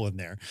a hill in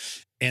there,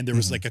 and there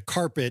was like a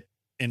carpet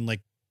and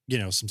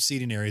some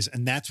seating areas,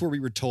 and that's where we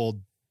were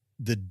told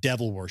the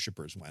devil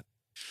worshippers went.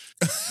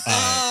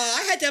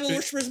 I had devil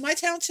worshippers in my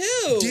town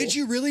too. Did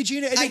you really,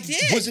 Gina? And I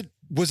did.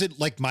 Was it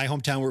like my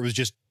hometown where it was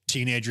just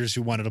teenagers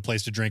who wanted a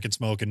place to drink and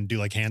smoke and do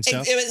like hand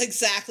stuff? It was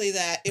exactly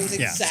that. It was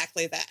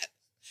exactly that.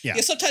 Yeah.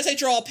 Sometimes I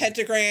draw a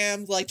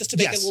pentagram, like just to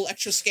make it a little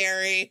extra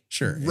scary.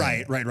 Sure.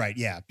 Right.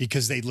 Yeah.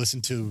 Because they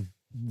listen to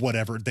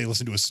whatever. They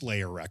listen to a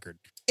Slayer record.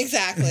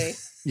 Exactly.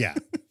 Yeah.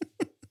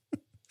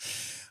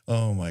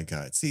 Oh my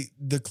God. See,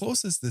 the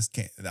closest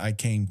I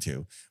came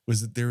to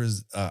was that there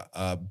was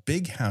a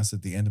big house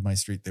at the end of my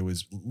street that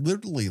was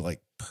literally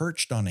like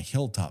perched on a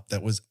hilltop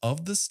that was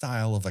of the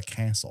style of a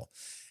castle.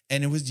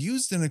 And it was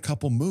used in a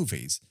couple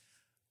movies.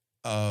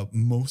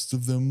 Most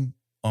of them,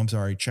 I'm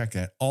sorry, check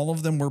that. All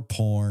of them were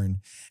porn.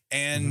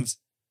 And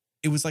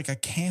it was like a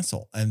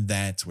castle, and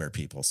that's where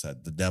people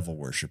said the devil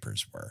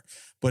worshippers were.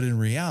 But in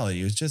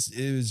reality,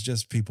 it was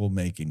just people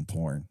making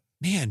porn.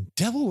 Man,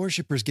 devil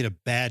worshippers get a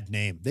bad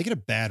name. They get a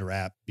bad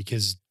rap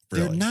because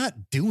they're Really?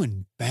 not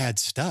doing bad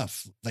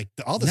stuff. Like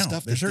all the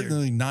stuff they're that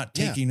certainly not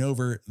yeah. taking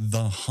over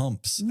the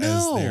humps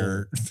No. as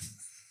their.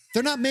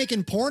 they're not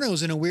making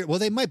pornos in a weird. Well,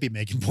 they might be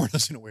making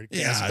pornos in a weird.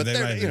 Yeah, but they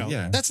they're, might be,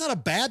 yeah. that's not a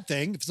bad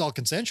thing if it's all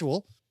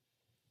consensual.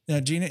 Now,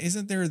 Gina,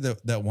 isn't there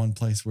that one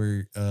place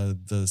where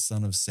the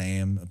son of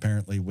Sam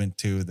apparently went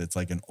to that's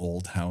like an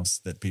old house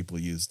that people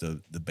use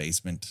the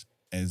basement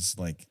as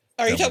like.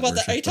 Are you talking devil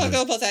about that? Are you worship,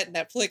 talking but about that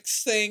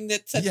Netflix thing?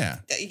 That's Yeah.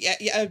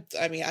 yeah.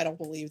 I mean, I don't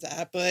believe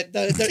that, but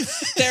they're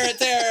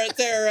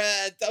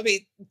I mean,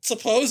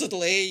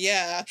 supposedly,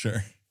 yeah.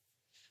 Sure.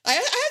 I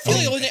have a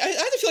feeling. I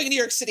have a feeling in New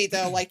York City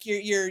though, like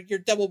your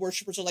devil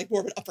worshippers are like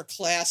more of an upper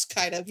class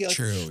kind of,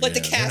 True. like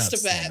the yeah, they're not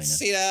Castamets.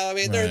 slamming You know, I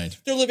mean, Right.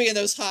 they're living in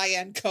those high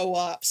end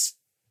co-ops.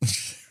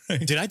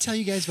 Did I tell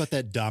you guys about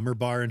that Dahmer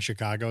bar in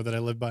Chicago that I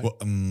lived by? Well,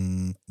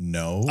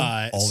 no.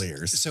 All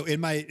ears. So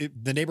in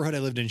the neighborhood I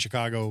lived in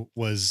Chicago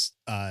was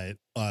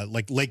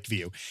like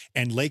Lakeview,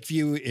 and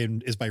Lakeview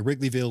is by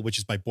Wrigleyville, which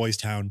is by Boys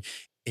Town.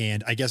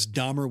 And I guess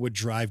Dahmer would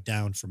drive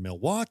down from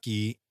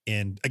Milwaukee.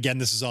 And again,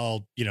 this is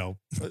all,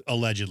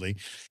 allegedly.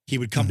 He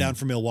would come down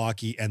from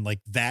Milwaukee, and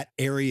like that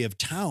area of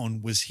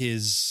town was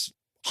his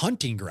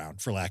hunting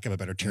ground, for lack of a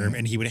better term.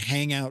 And he would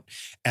hang out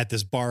at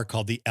this bar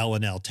called the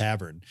L&L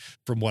Tavern,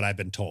 from what I've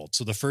been told.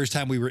 So the first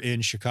time we were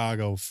in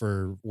Chicago,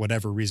 for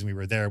whatever reason we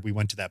were there, we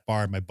went to that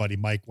bar. My buddy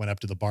Mike went up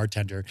to the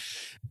bartender,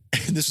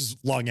 and this was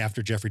long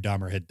after Jeffrey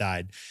Dahmer had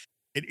died.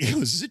 And he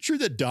goes, "Is it true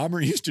that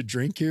Dahmer used to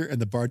drink here?"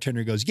 And the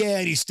bartender goes, "Yeah,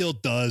 and he still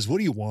does. What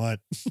do you want?"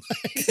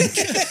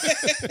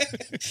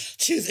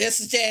 To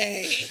this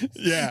day.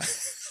 Yeah.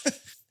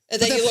 And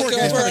But then you that poor look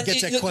guy over probably and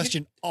gets that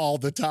question all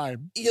the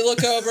time. you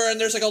look over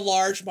and there's like a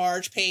large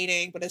Marge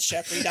painting, but it's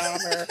Jeffrey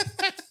Dahmer.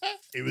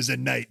 It was a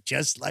night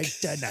just like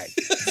tonight.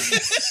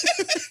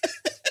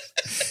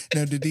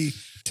 Now, did he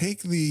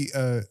take the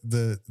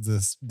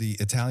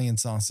Italian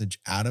sausage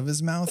out of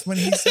his mouth when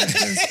he said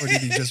this, or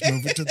did he just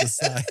move it to the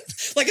side?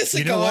 Like a cigar.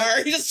 You know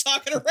what? He's just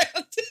talking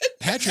around it.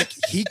 Patrick,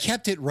 he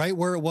kept it right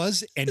where it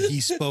was, and he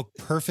spoke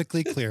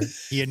perfectly clear.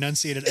 He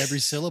enunciated every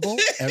syllable,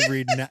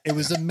 it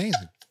was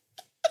amazing.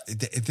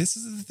 This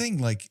is the thing.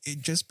 Like,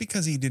 just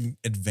because he didn't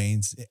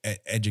advance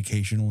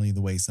educationally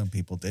the way some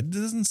people did, it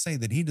doesn't say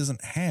that he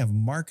doesn't have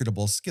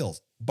marketable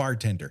skills.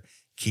 Bartender,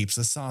 keeps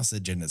a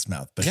sausage in his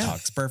mouth, but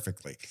talks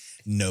perfectly.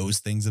 Knows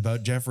things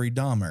about Jeffrey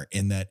Dahmer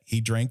in that he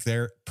drank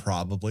there,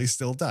 probably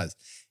still does.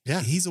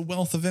 Yeah. He's a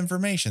wealth of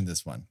information,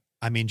 this one.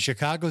 I mean,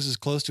 Chicago's as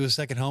close to a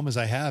second home as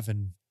I have,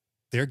 and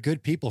they're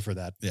good people for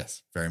that.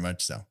 Yes, very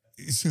much so.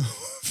 So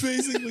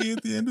basically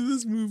at the end of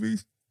this movie,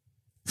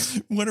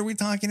 what are we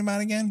talking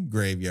about again?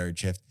 Graveyard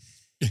Shift.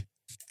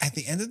 At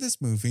the end of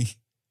this movie,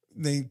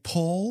 they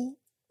pull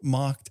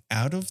Mocked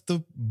out of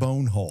the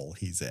bone hole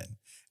he's in.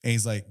 And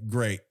he's like,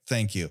 "Great,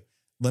 thank you.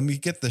 Let me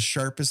get the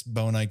sharpest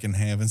bone I can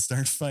have and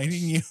start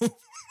fighting you."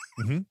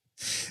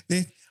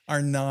 They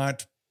are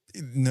not,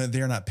 no,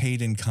 they're not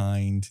paid in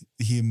kind.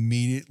 He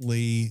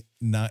immediately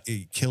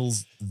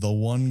kills the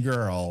one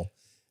girl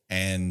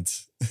and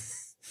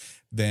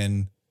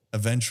then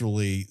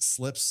eventually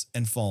slips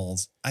and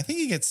falls. I think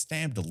he gets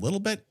stabbed a little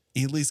bit.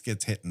 He at least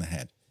gets hit in the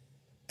head.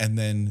 And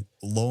then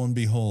lo and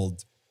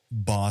behold,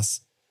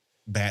 boss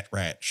Bat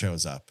Rat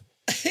shows up.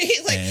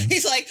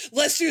 He's like,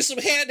 "Let's do some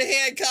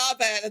hand-to-hand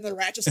combat," and the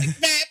rat just like,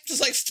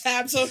 just like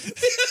stabs him.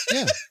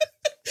 Yeah.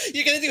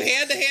 You're gonna do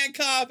hand-to-hand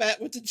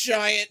combat with the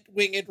giant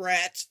winged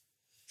rat.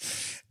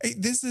 Hey,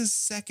 this is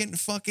second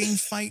fucking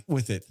fight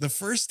with it. The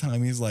first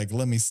time he's like,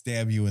 "Let me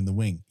stab you in the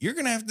wing." You're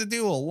going to have to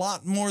do a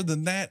lot more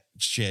than that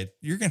shit.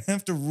 You're going to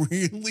have to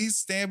really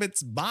stab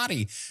its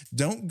body.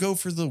 Don't go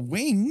for the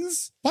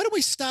wings. Why don't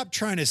we stop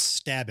trying to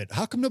stab it?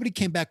 How come nobody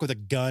came back with a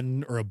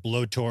gun or a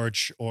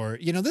blowtorch or,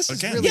 this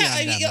is Okay. really Yeah, on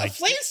I mean, them, a like-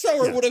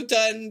 flamethrower would have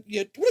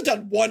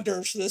done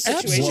wonders for this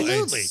situation.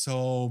 Absolutely.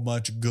 So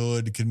much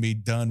good can be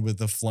done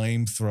with a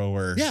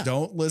flamethrower. Yeah.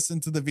 Don't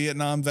listen to the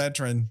Vietnam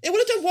veteran. It would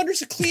have done wonders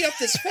to clean up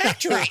this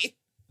factory.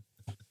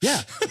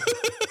 Yeah.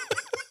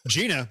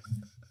 Gina,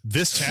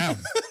 this town.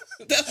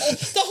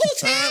 the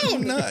whole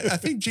town. No, I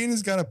think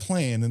Gina's got a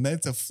plan, and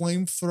that's a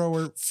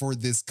flamethrower for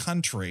this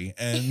country.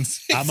 And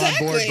I'm on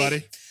board, Exactly.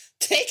 buddy.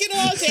 Take it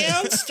all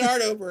down,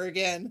 start over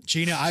again.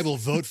 Gina, I will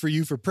vote for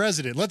you for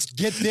president. Let's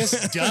get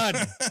this done.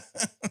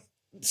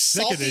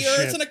 Salt of the this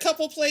earth shit. in a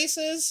couple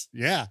places.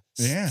 Yeah.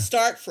 yeah,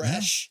 Start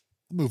fresh.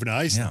 I'm moving to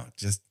Iceland. yeah,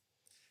 just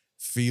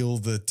feel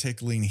the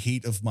tickling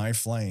heat of my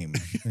flame.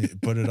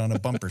 Put it on a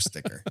bumper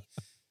sticker.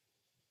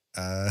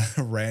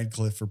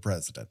 Radcliffe for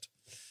president.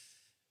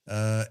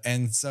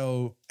 And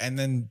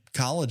then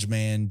College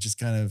Man just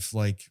kind of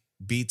like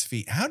beats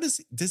feet. How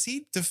does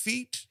he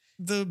defeat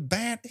the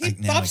bat? He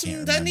bops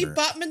him, then he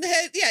bop him in the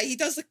head. Yeah, he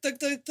does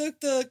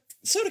the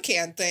soda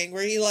can thing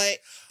where he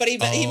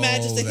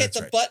manages to hit that's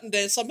the right. button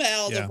and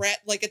somehow Yeah. the rat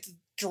like gets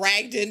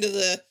dragged into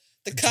the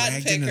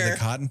cotton picker. Into the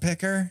cotton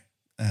picker.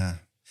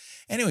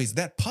 Anyways,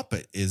 that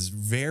puppet is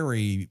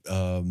very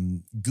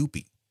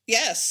goopy.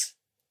 Yes.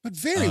 But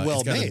very well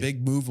It's got made. a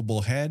big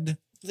movable head.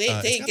 They It's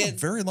got a get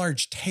very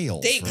large tail.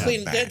 they for a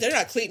clean. bat. They're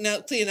not cleaning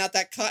out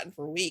that cotton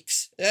for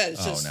weeks.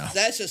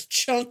 That's just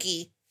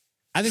chunky.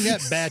 I think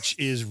that batch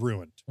is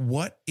ruined.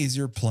 What is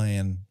your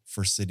plan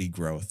for city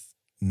growth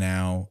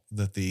now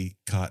that the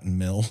cotton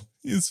mill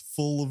is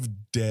full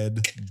of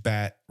dead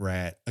bat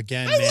rat?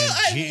 Again, I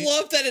man.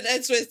 love that it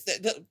ends with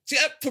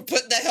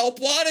putting the help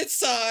wanted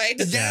sign.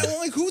 Yeah,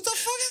 like who the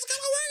fuck is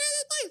gonna work at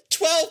this place?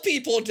 12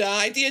 people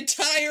died. The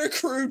entire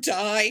crew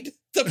died.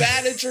 The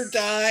manager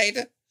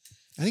died.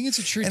 I think it's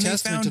a true And they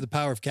testament found- to the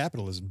power of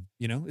capitalism.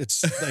 You know,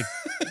 it's like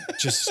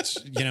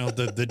just,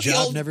 the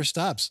job old- never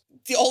stops.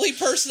 The only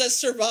person that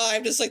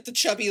survived is like the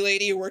chubby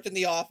lady who worked in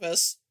the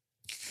office.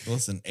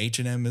 Listen,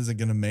 H&M isn't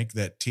gonna make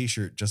that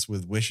T-shirt just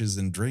with wishes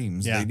and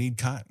dreams. Yeah. They need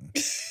cotton.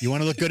 You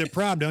want to look good at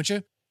prom, don't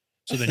you?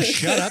 So then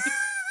shut up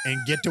and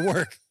get to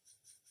work.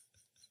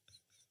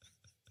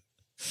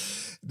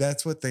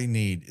 That's what they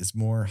need is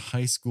more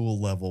high school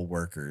level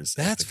workers.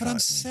 at That's the what I'm cotton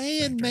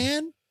saying, factory.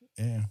 man.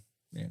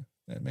 Yeah,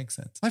 that makes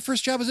sense. My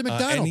first job was at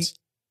McDonald's.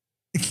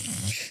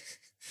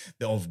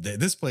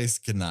 This place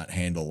cannot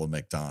handle a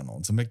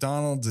McDonald's. A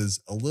McDonald's is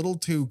a little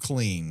too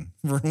clean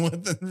for what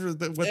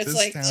It's this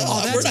like, town.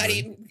 oh, is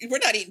we're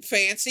not eating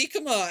fancy.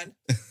 Come on.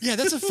 Yeah,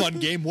 that's a fun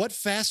game. What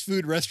fast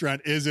food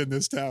restaurant is in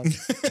this town?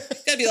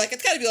 It's gotta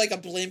be like a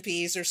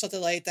Blimpies or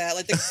something like that.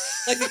 Like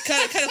the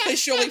kind of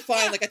place you only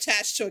find like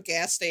attached to a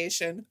gas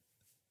station.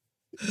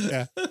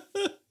 Yeah.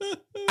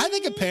 I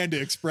think a Panda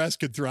Express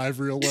could thrive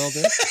real well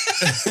there.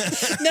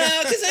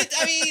 No, because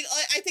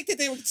I think that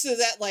they would consider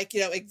that like,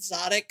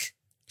 exotic.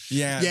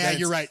 Yeah, that's-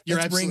 you're right. You're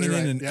that's absolutely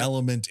bringing right. in an Yeah.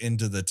 element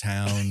into the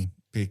town,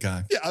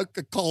 Peacock. Yeah,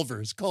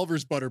 Culver's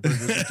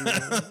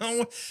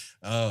Butterburgers.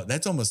 Oh,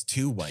 that's almost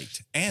too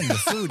white, and the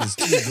food is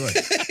too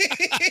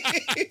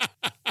good.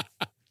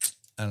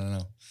 I don't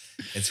know.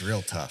 It's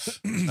real tough.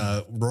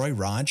 Roy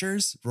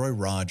Rogers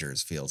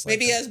feels like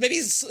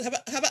that.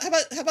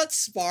 How about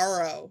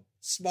Sbarro?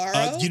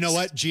 Sbarro? You know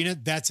what, Gina?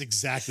 That's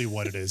exactly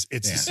what it is.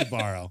 It's Yeah. the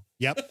Sbarro.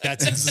 Yep,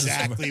 that's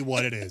exactly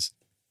what it is.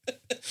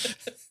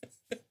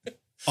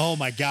 Oh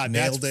my God,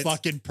 Nailed that's it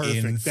fucking in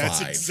perfect. That's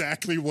 5.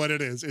 exactly what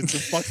it is. It's a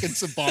fucking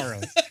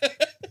Sbarro.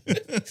 Get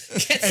And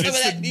some of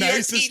it's that the New York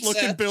nicest pizza.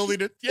 looking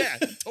building. Yeah,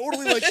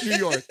 totally like New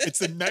York. It's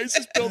the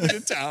nicest building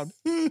in town.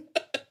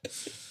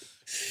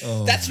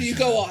 Oh, That's my where you God.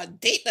 go on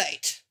date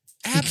night.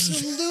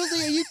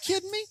 Absolutely. Are you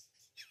kidding me?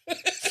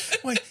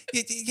 Wait,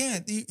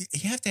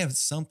 you have to have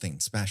something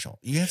special.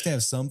 You have to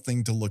have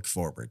something to look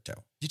forward to.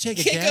 You take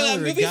a Can't go gal to a or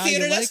a movie guy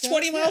theater you that's like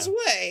 20 miles yeah.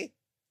 away.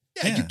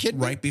 Yeah, you kidding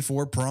me? Right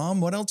before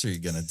prom, what else are you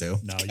gonna do?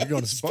 No, you're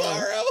going to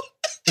Sbarro.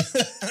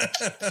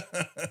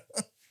 Sbarro.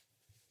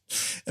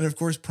 And of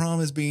course,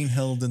 prom is being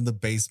held in the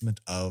basement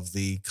of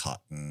the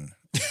cotton.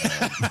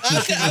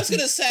 I was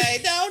gonna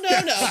say no.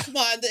 Come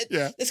on,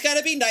 Yeah. it's got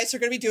to be nice. They're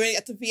gonna be doing it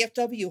at the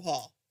VFW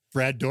hall.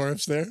 Brad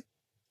Dourif's there.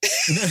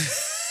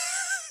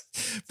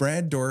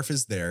 Brad Dorff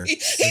is there.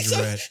 He's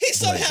cigarette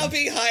somehow blazing.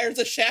 being hired as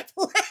a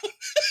chaperone.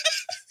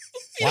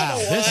 Wow,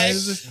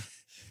 Because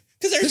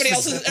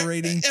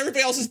separating-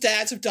 everybody else's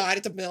dads have died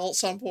at the mill at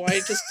some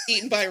point, just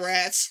eaten by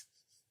rats.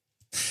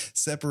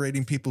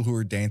 separating people who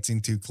are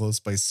dancing too close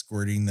by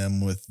squirting them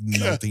with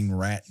melting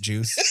rat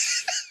juice.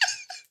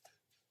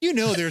 You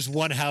know, there's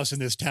one house in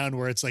this town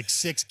where it's like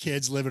 6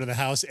 kids living in the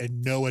house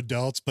and no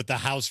adults, but the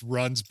house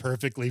runs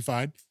perfectly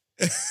fine.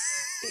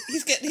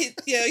 He's getting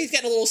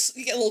a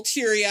little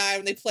teary eyed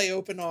when they play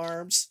Open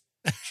Arms.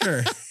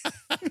 Sure.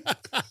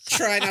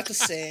 Try not to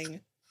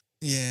sing.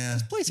 Yeah.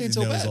 This place ain't he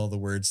so knows bad. all the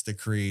words to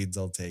Creed's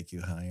I'll Take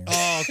You Higher.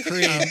 Oh,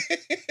 Creed.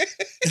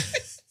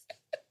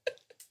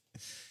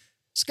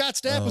 Scott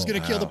Stapp was Oh,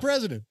 going to kill the wow.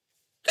 president.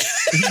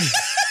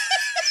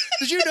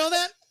 Did you know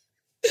that?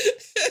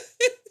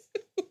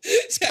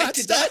 Scott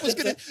did not Stapp was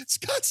know going to.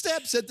 Scott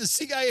Stapp said the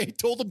CIA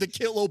told him to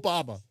kill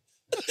Obama.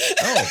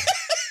 Oh.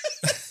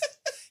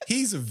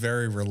 He's a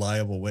very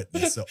reliable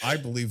witness, so I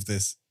believe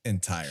this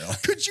entirely.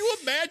 Could you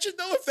imagine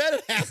though if that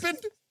had happened?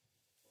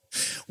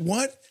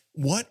 What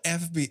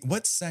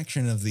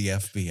section of the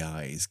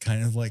FBI is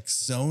kind of like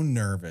so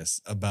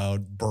nervous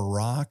about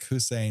Barack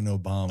Hussein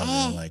Obama?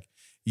 They're like,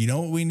 you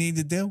know what we need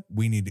to do?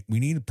 We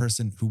need a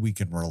person who we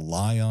can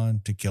rely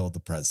on to kill the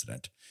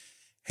president.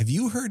 Have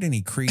you heard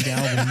any Creed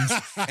albums?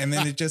 And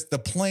then the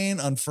plan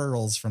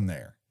unfurls from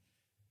there.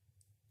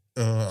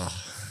 Ugh.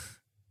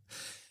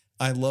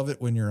 I love it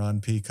when you're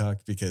on Peacock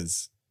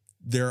because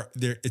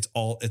it's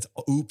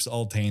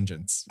all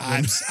tangents.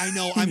 I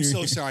know. I'm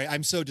so sorry.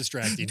 I'm so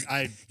distracting.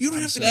 You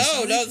don't have to.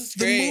 No, that's the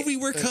great. movie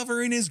we're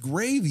covering is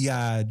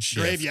Graveyard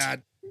Shift.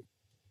 Graveyard.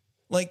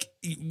 Like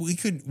we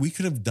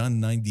could have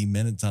done 90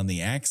 minutes on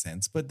the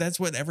accents, but that's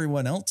what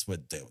everyone else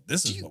would do.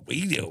 This is what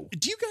we do.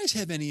 Do you guys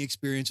have any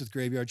experience with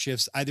graveyard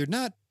shifts? Either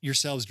not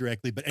yourselves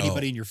directly, but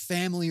anybody in your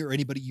family or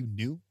anybody you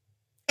knew?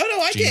 Oh no,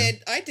 I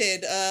Gina?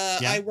 did.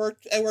 Yeah. I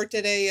worked at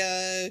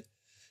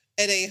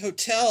a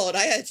hotel and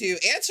I had to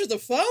answer the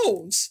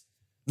phones.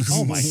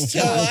 Oh my So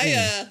God.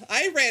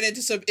 I ran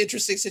into some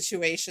interesting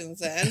situations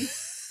then.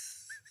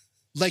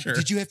 Like, Sure.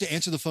 did you have to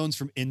answer the phones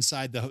from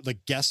inside the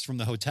like guests from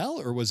the hotel,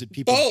 or was it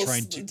people Both,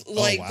 trying to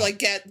like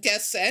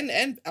guests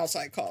and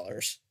outside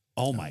callers.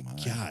 Oh my my.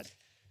 God.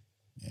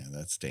 Yeah,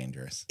 that's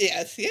dangerous.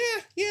 Yes,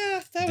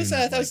 yeah. That Do was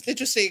not that was like- an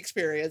interesting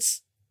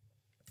experience.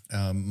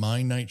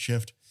 My night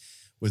shift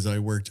was I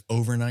worked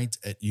overnight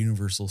at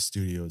Universal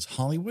Studios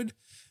Hollywood.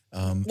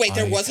 Wait,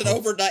 there I was an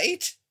helped-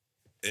 overnight?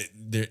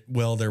 there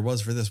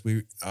was for this.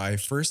 I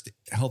first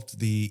helped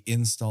the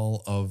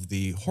install of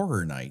the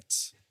horror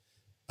nights,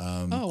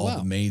 all wow.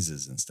 the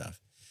mazes and stuff.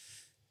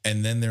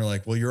 And then they're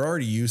like, well, you're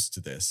already used to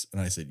this.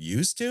 And I said,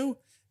 used to?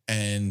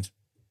 And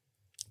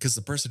because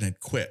the person had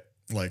quit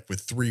like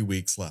with 3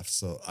 weeks left.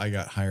 So I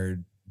got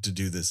hired to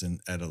do this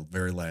at a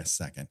very last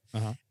second.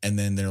 Uh-huh. And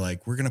then they're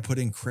like, we're going to put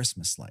in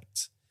Christmas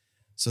lights.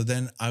 So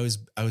then I was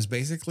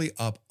basically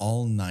up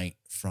all night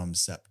from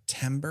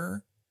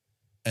September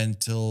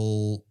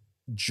until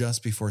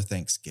just before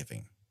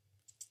Thanksgiving.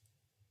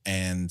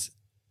 And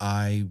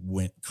I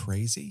went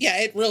crazy.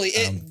 Yeah, it really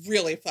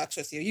fucks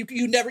with you.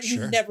 You never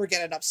Sure. never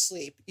get enough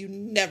sleep. You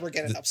never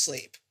get enough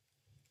sleep.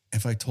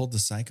 Have I told the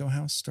Psycho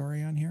House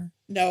story on here?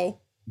 No.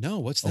 No,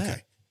 what's that?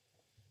 Okay.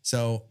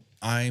 So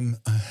I'm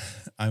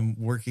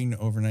working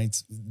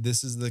overnights.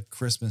 This is the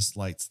Christmas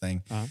lights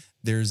thing. Uh-huh.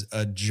 There's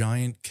a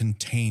giant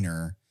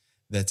container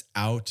that's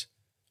out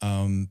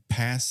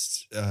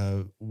past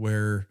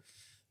where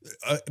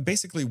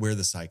basically where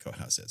the Psycho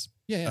House is.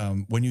 Yeah.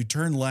 When you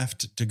turn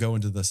left to go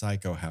into the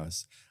Psycho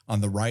House, on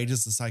the right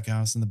is the Psycho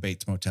House and the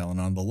Bates Motel, and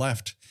on the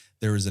left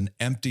there was an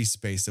empty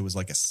space that was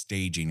like a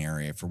staging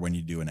area for when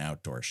you do an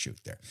outdoor shoot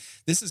there.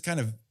 This is kind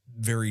of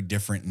very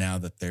different now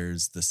that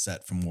there's the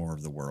set from War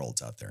of the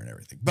Worlds out there and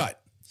everything.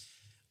 But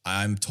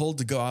I'm told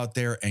to go out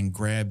there and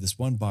grab this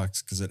one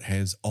box because it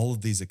has all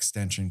of these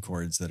extension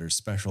cords that are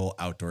special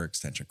outdoor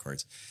extension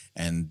cords.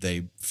 And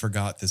they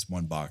forgot this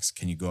one box.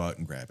 Can you go out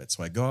and grab it?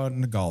 So I go out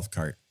in a golf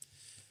cart,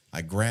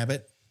 I grab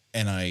it,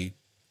 and I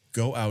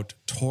go out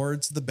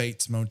towards the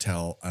Bates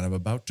Motel, and I'm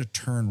about to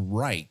turn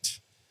right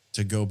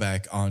to go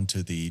back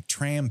onto the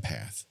tram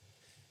path.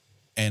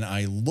 And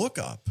I look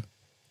up,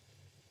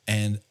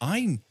 and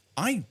I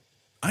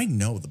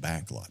know the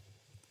back lot.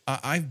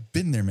 I've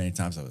been there many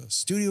times. I was a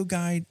studio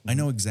guide. I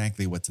know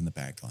exactly what's in the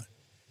back lot.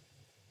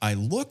 I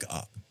look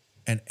up,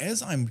 and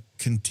as I'm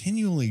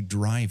continually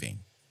driving,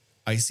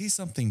 I see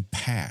something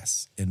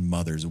pass in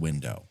Mother's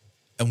window.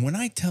 And when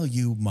I tell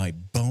you my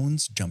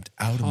bones jumped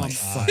out of my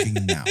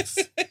fucking mouth,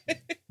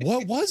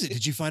 What was it?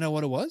 Did you find out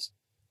what it was?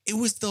 it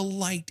was the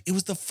light. It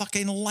was the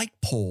fucking light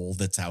pole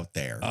that's out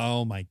there.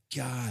 Oh my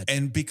God.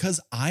 And because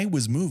I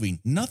was moving,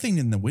 nothing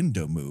in the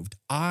window moved.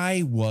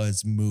 I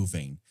was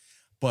moving.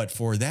 But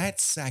for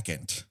that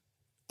second,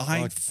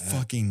 I Fuck that.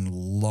 fucking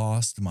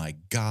lost my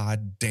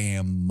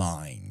goddamn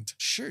mind.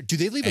 Sure. Do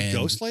they leave a And-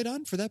 ghost light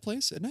on for that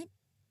place at night?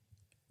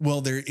 Well,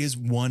 there is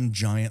one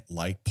giant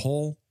light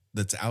pole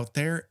that's out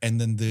there.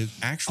 And then the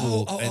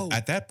actual,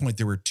 at that point,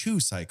 there were two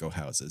Psycho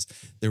houses.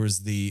 There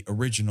was the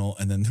original,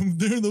 and then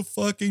the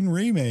fucking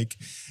remake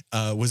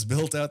was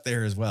built out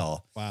there as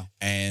well. Wow.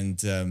 And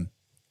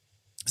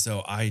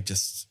so I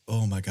just,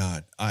 oh my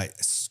God, I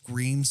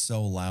screamed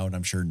so loud.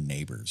 I'm sure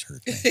neighbors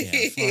heard me.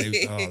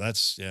 Yeah. Oh,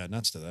 that's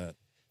nuts to that.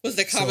 Was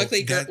it So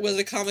comically that- was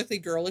it comically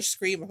girlish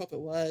scream? I hope it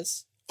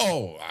was.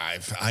 Oh,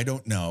 I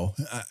don't know.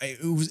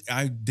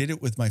 I did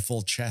it with my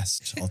full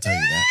chest. I'll tell you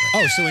that.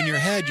 Right Oh, so in your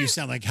head you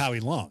sound like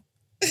Howie Long.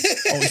 Oh,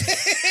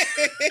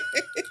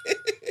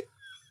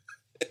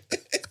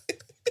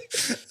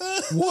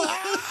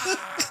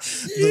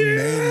 the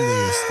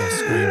manliest of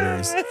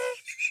screamers.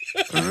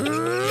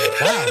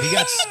 Wow, he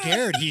got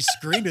scared. He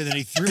screamed and then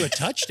he threw a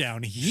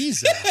touchdown.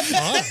 He's a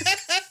hunk.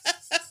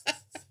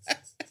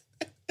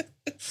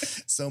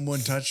 Someone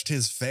touched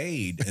his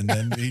fade, and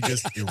then he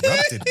just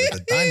erupted with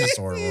a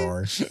dinosaur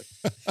roar.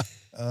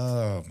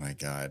 Oh my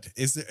God!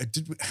 Is there?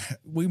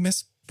 We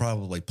missed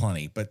probably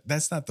plenty, but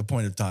that's not the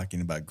point of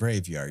talking about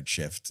Graveyard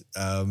Shift.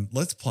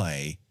 Let's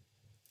play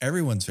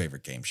everyone's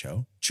favorite game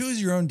show, Choose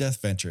Your Own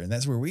Death Venture, and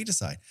that's where we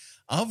decide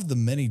of the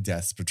many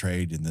deaths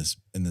portrayed in this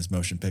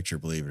motion picture.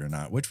 Believe it or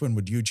not, which one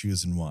would you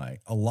choose and why?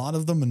 A lot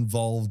of them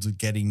involved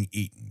getting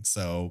eaten,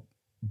 so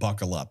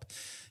buckle up.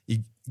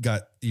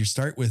 You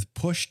start with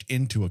pushed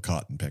into a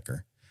cotton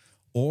picker,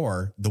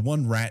 or the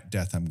one rat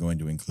death I'm going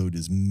to include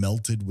is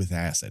melted with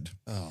acid.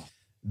 Oh.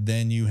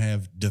 Then you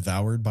have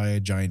devoured by a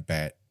giant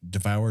bat,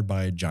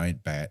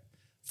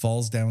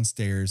 falls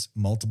downstairs,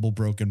 multiple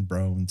broken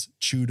bones,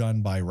 chewed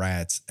on by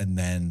rats, and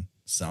then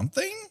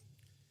something?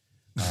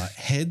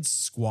 Head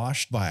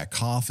squashed by a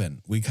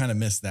coffin. We kind of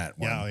missed that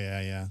one. Oh,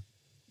 yeah.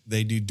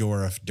 They do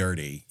Dorif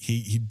dirty.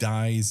 He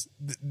dies.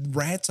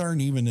 Rats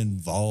aren't even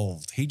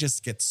involved. He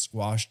just gets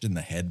squashed in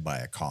the head by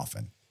a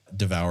coffin.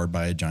 Devoured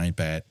by a giant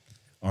bat.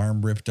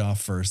 Arm ripped off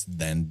first,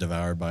 then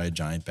devoured by a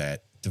giant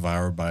bat.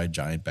 Devoured by a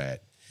giant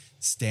bat.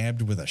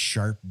 Stabbed with a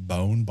sharp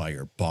bone by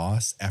your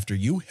boss after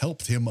you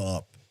helped him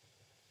up.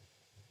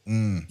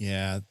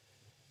 Yeah.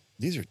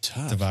 These are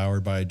tough.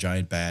 Devoured by a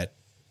giant bat.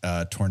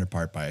 Torn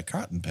apart by a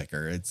cotton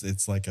picker.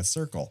 It's like a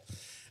circle.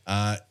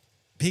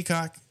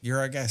 Peacock, you're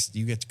our guest.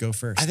 You get to go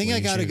first. I think What I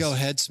do you got to choose? go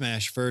head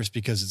smash first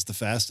because it's the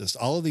fastest.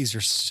 All of these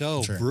are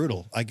so Sure.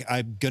 brutal.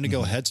 I'm going to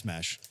go head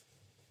smash.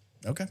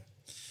 Okay.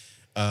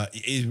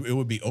 It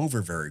would be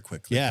over very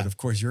quickly. Yeah. But of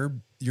course,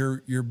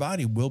 your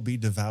body will be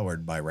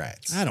devoured by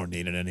rats. I don't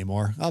need it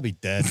anymore. I'll be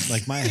dead.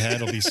 Like my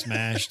head will be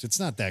smashed. It's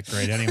not that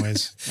great,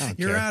 anyways. I don't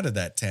You're care. out of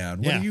that town.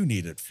 What Yeah. do you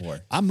need it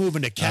for? I'm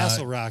moving to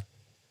Castle Rock.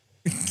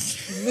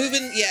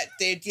 Moving,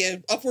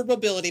 upward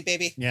mobility,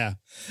 baby. Yeah.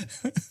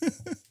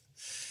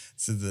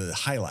 So the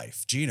high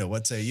life. Gina,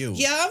 what say you?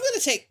 Yeah, I'm going to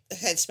take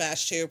head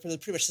smash too for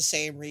pretty much the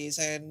same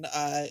reason.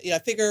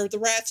 I figure the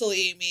rats will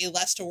eat me,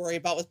 less to worry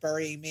about with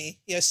burying me.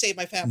 Save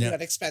my family Yeah.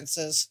 on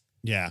expenses.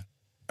 Yeah.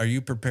 Are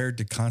you prepared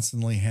to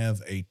constantly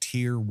have a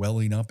tear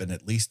welling up in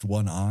at least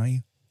one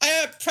eye?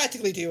 I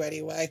practically do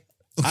anyway.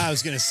 I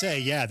was going to say,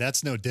 yeah,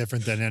 that's no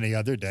different than any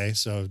other day.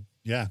 So,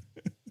 yeah.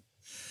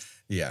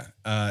 Yeah.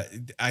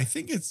 I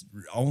think it's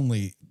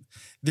only,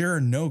 there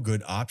are no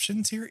good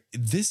options here.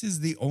 This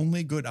is the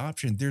only good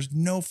option. There's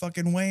no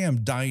fucking way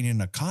I'm dying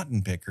in a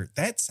cotton picker.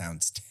 That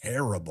sounds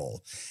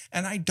terrible.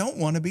 And I don't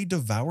want to be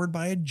devoured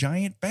by a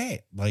giant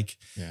bat. Like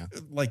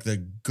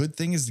the good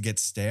thing is to get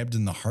stabbed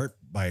in the heart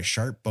by a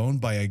sharp bone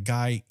by a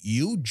guy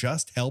you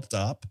just helped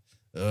up.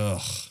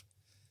 Ugh.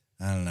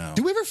 I don't know.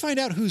 Do we ever find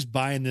out who's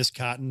buying this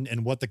cotton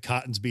and what the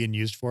cotton's being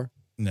used for?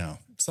 No,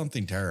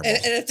 something terrible. And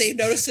if they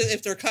notice it,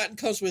 if their cotton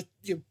comes with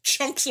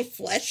chunks of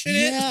flesh in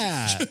it,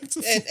 Yeah.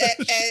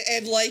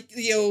 and like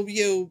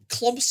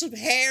clumps of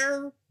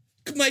hair,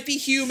 might be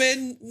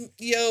human,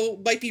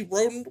 might be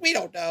rodent. We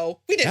don't know.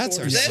 We didn't That's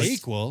order our this.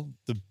 sequel.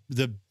 The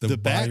the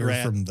bat buyer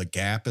rat. from the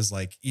Gap is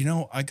like,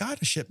 I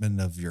got a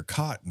shipment of your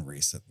cotton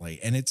recently,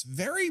 and it's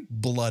very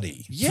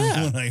bloody. from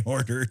Yeah. when I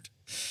ordered.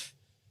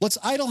 Let's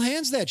idle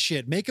hands that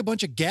shit. Make a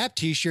bunch of Gap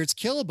t-shirts,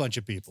 kill a bunch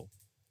of people.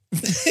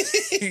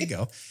 There you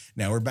go.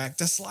 Now we're back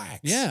to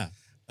slacks. Yeah.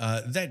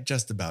 That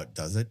just about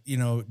does it.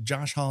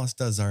 Josh Hollis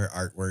does our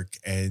artwork,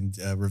 and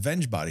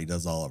Revenge Body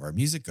does all of our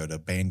music. Go to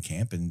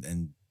Bandcamp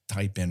and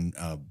type in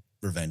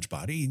Revenge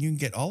Body, and you can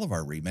get all of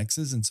our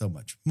remixes and so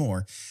much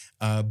more.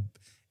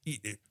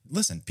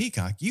 Listen,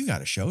 Peacock, you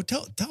got a show.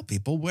 Tell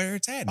people where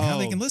it's at and how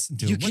they can listen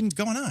to it. What's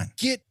going on?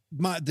 Get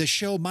the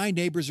show My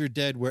Neighbors Are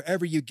Dead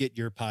wherever you get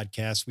your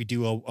podcasts. We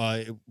do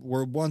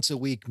we're once a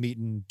week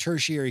meeting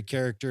tertiary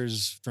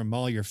characters from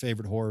all your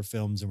favorite horror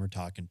films, and we're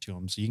talking to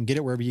them. So you can get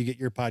it wherever you get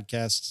your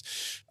podcasts.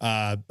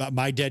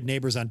 My Dead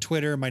Neighbors on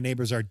Twitter. My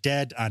Neighbors Are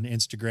Dead on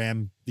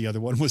Instagram. The other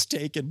one was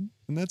taken,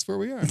 and that's where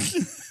we are.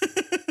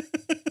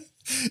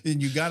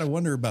 And you got to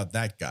wonder about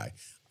that guy.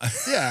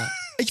 Yeah,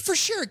 for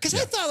sure. Because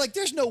I thought,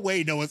 there's no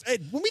way no one's.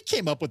 When we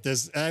came up with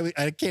this,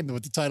 I came in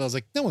with the title. I was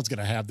like, no one's going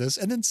to have this.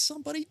 And then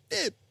somebody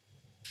did.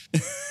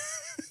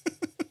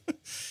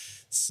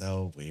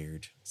 So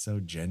weird. So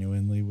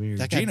genuinely weird.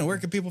 That guy- Gina, where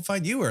can people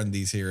find you on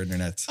these here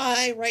internets?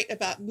 I write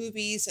about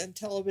movies and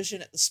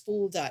television at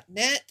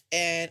thespool.net,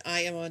 and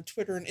I am on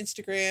Twitter and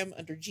Instagram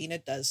under Gina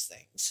Does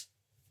Things.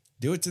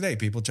 Do it today,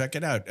 people. Check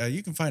it out.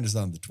 You can find us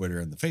on the Twitter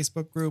and the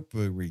Facebook group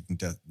where you can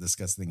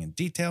discuss things in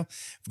detail.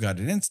 We've got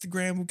an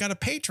Instagram. We've got a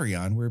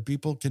Patreon where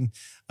people can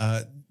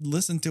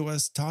listen to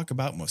us talk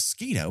about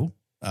Mosquito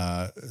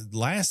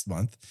last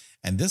month.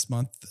 And this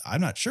month, I'm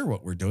not sure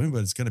what we're doing, but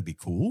it's going to be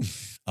cool.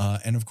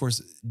 And of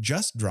course,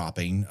 just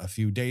dropping a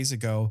few days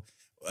ago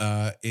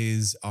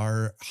is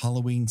our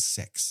Halloween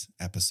 6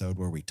 episode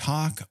where we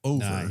talk over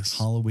Nice.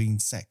 Halloween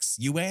 6.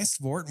 You asked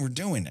for it and we're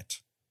doing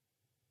it.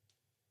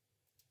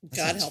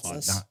 God sounds help fun.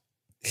 us.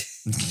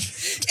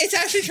 It's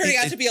actually turning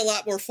out to be a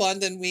lot more fun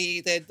than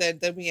we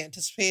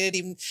anticipated.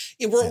 Even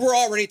we're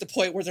already at the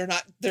point where they're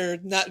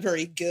not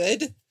very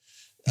good.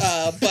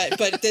 But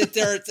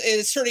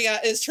it's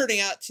turning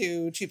out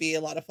to be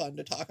a lot of fun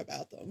to talk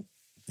about them.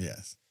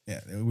 Yes.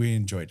 Yeah. We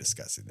enjoy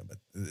discussing them, but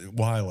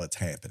while it's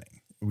happening,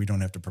 we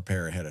don't have to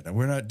prepare ahead of time.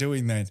 We're not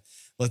doing that.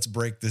 Let's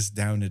break this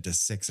down into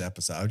 6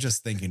 episodes. I was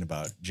just thinking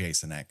about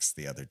Jason X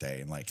the other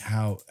day and like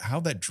how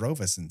that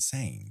drove us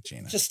insane,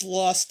 Gina. Just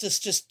lost.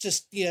 It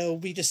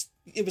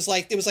was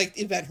like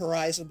Event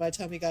Horizon by the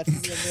time we got to the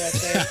end of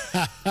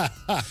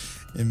that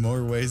thing. In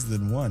more ways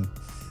than one.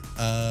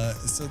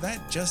 So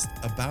that just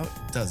about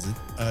does it.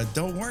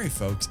 Don't worry,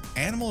 folks.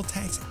 Animal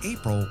Attacks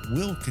April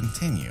will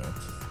continue.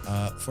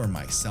 For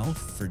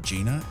myself, for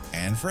Gina,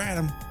 and for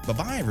Adam.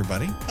 Bye-bye,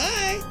 everybody.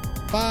 Bye.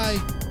 Bye.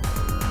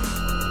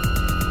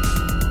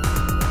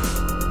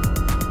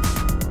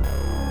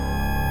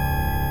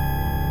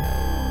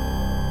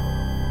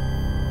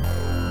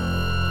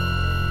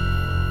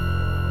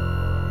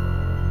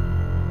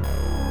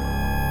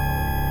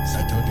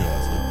 I told you I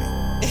was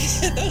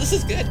loopy. No, this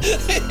is good.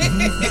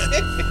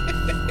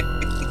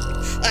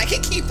 I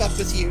can keep up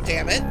with you,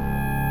 damn it.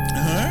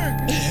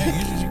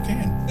 Yeah, you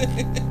can.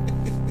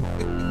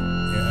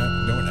 Yeah,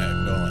 don't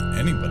let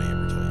anybody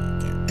ever tell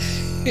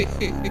you you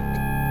can't.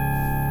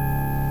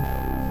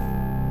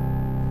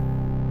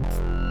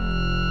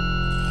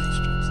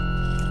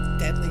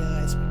 Deadly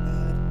Eyes, my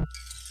God.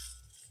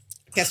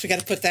 Guess we got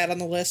to put that on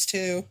the list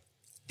too.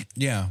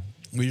 Yeah,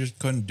 we just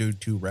couldn't do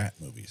 2 rat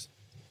movies.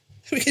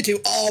 We could do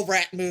all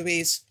rat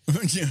movies. We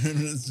could do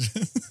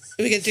that.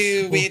 We could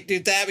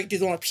do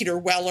the one with Peter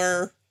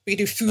Weller. We could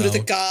do Food of the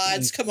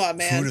Gods. Come on,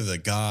 man. Food of the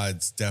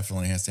Gods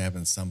definitely has to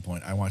happen at some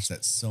point. I watched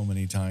that so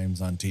many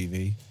times on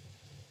TV.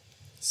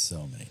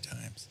 So many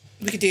times.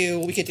 We could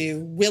do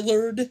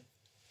Willard.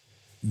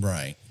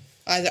 Right.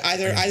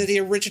 Either the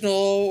original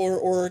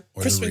or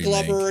Crispin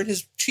Glover and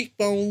his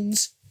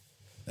cheekbones.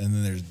 And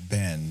then there's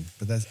Ben,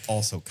 but that's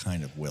also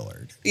kind of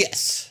Willard.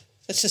 Yes.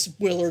 That's just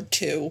Willard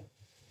too.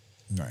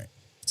 Right.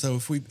 So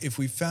if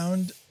we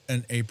found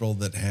an April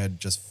that had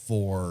just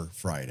 4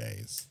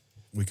 Fridays,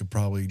 we could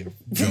probably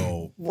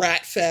go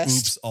Rat Fest.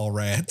 Oops, all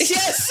rats.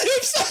 Yes,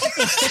 oops, all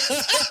rats.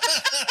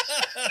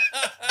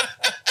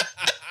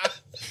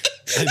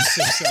 I'm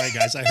so sorry,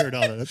 guys. I heard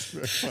all that. That's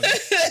very funny.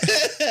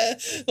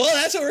 Well,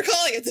 that's what we're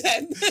calling it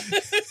then.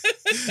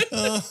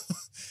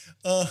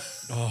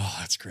 Oh,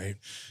 that's great.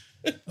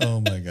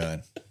 Oh my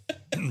God.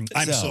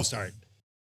 I'm so sorry.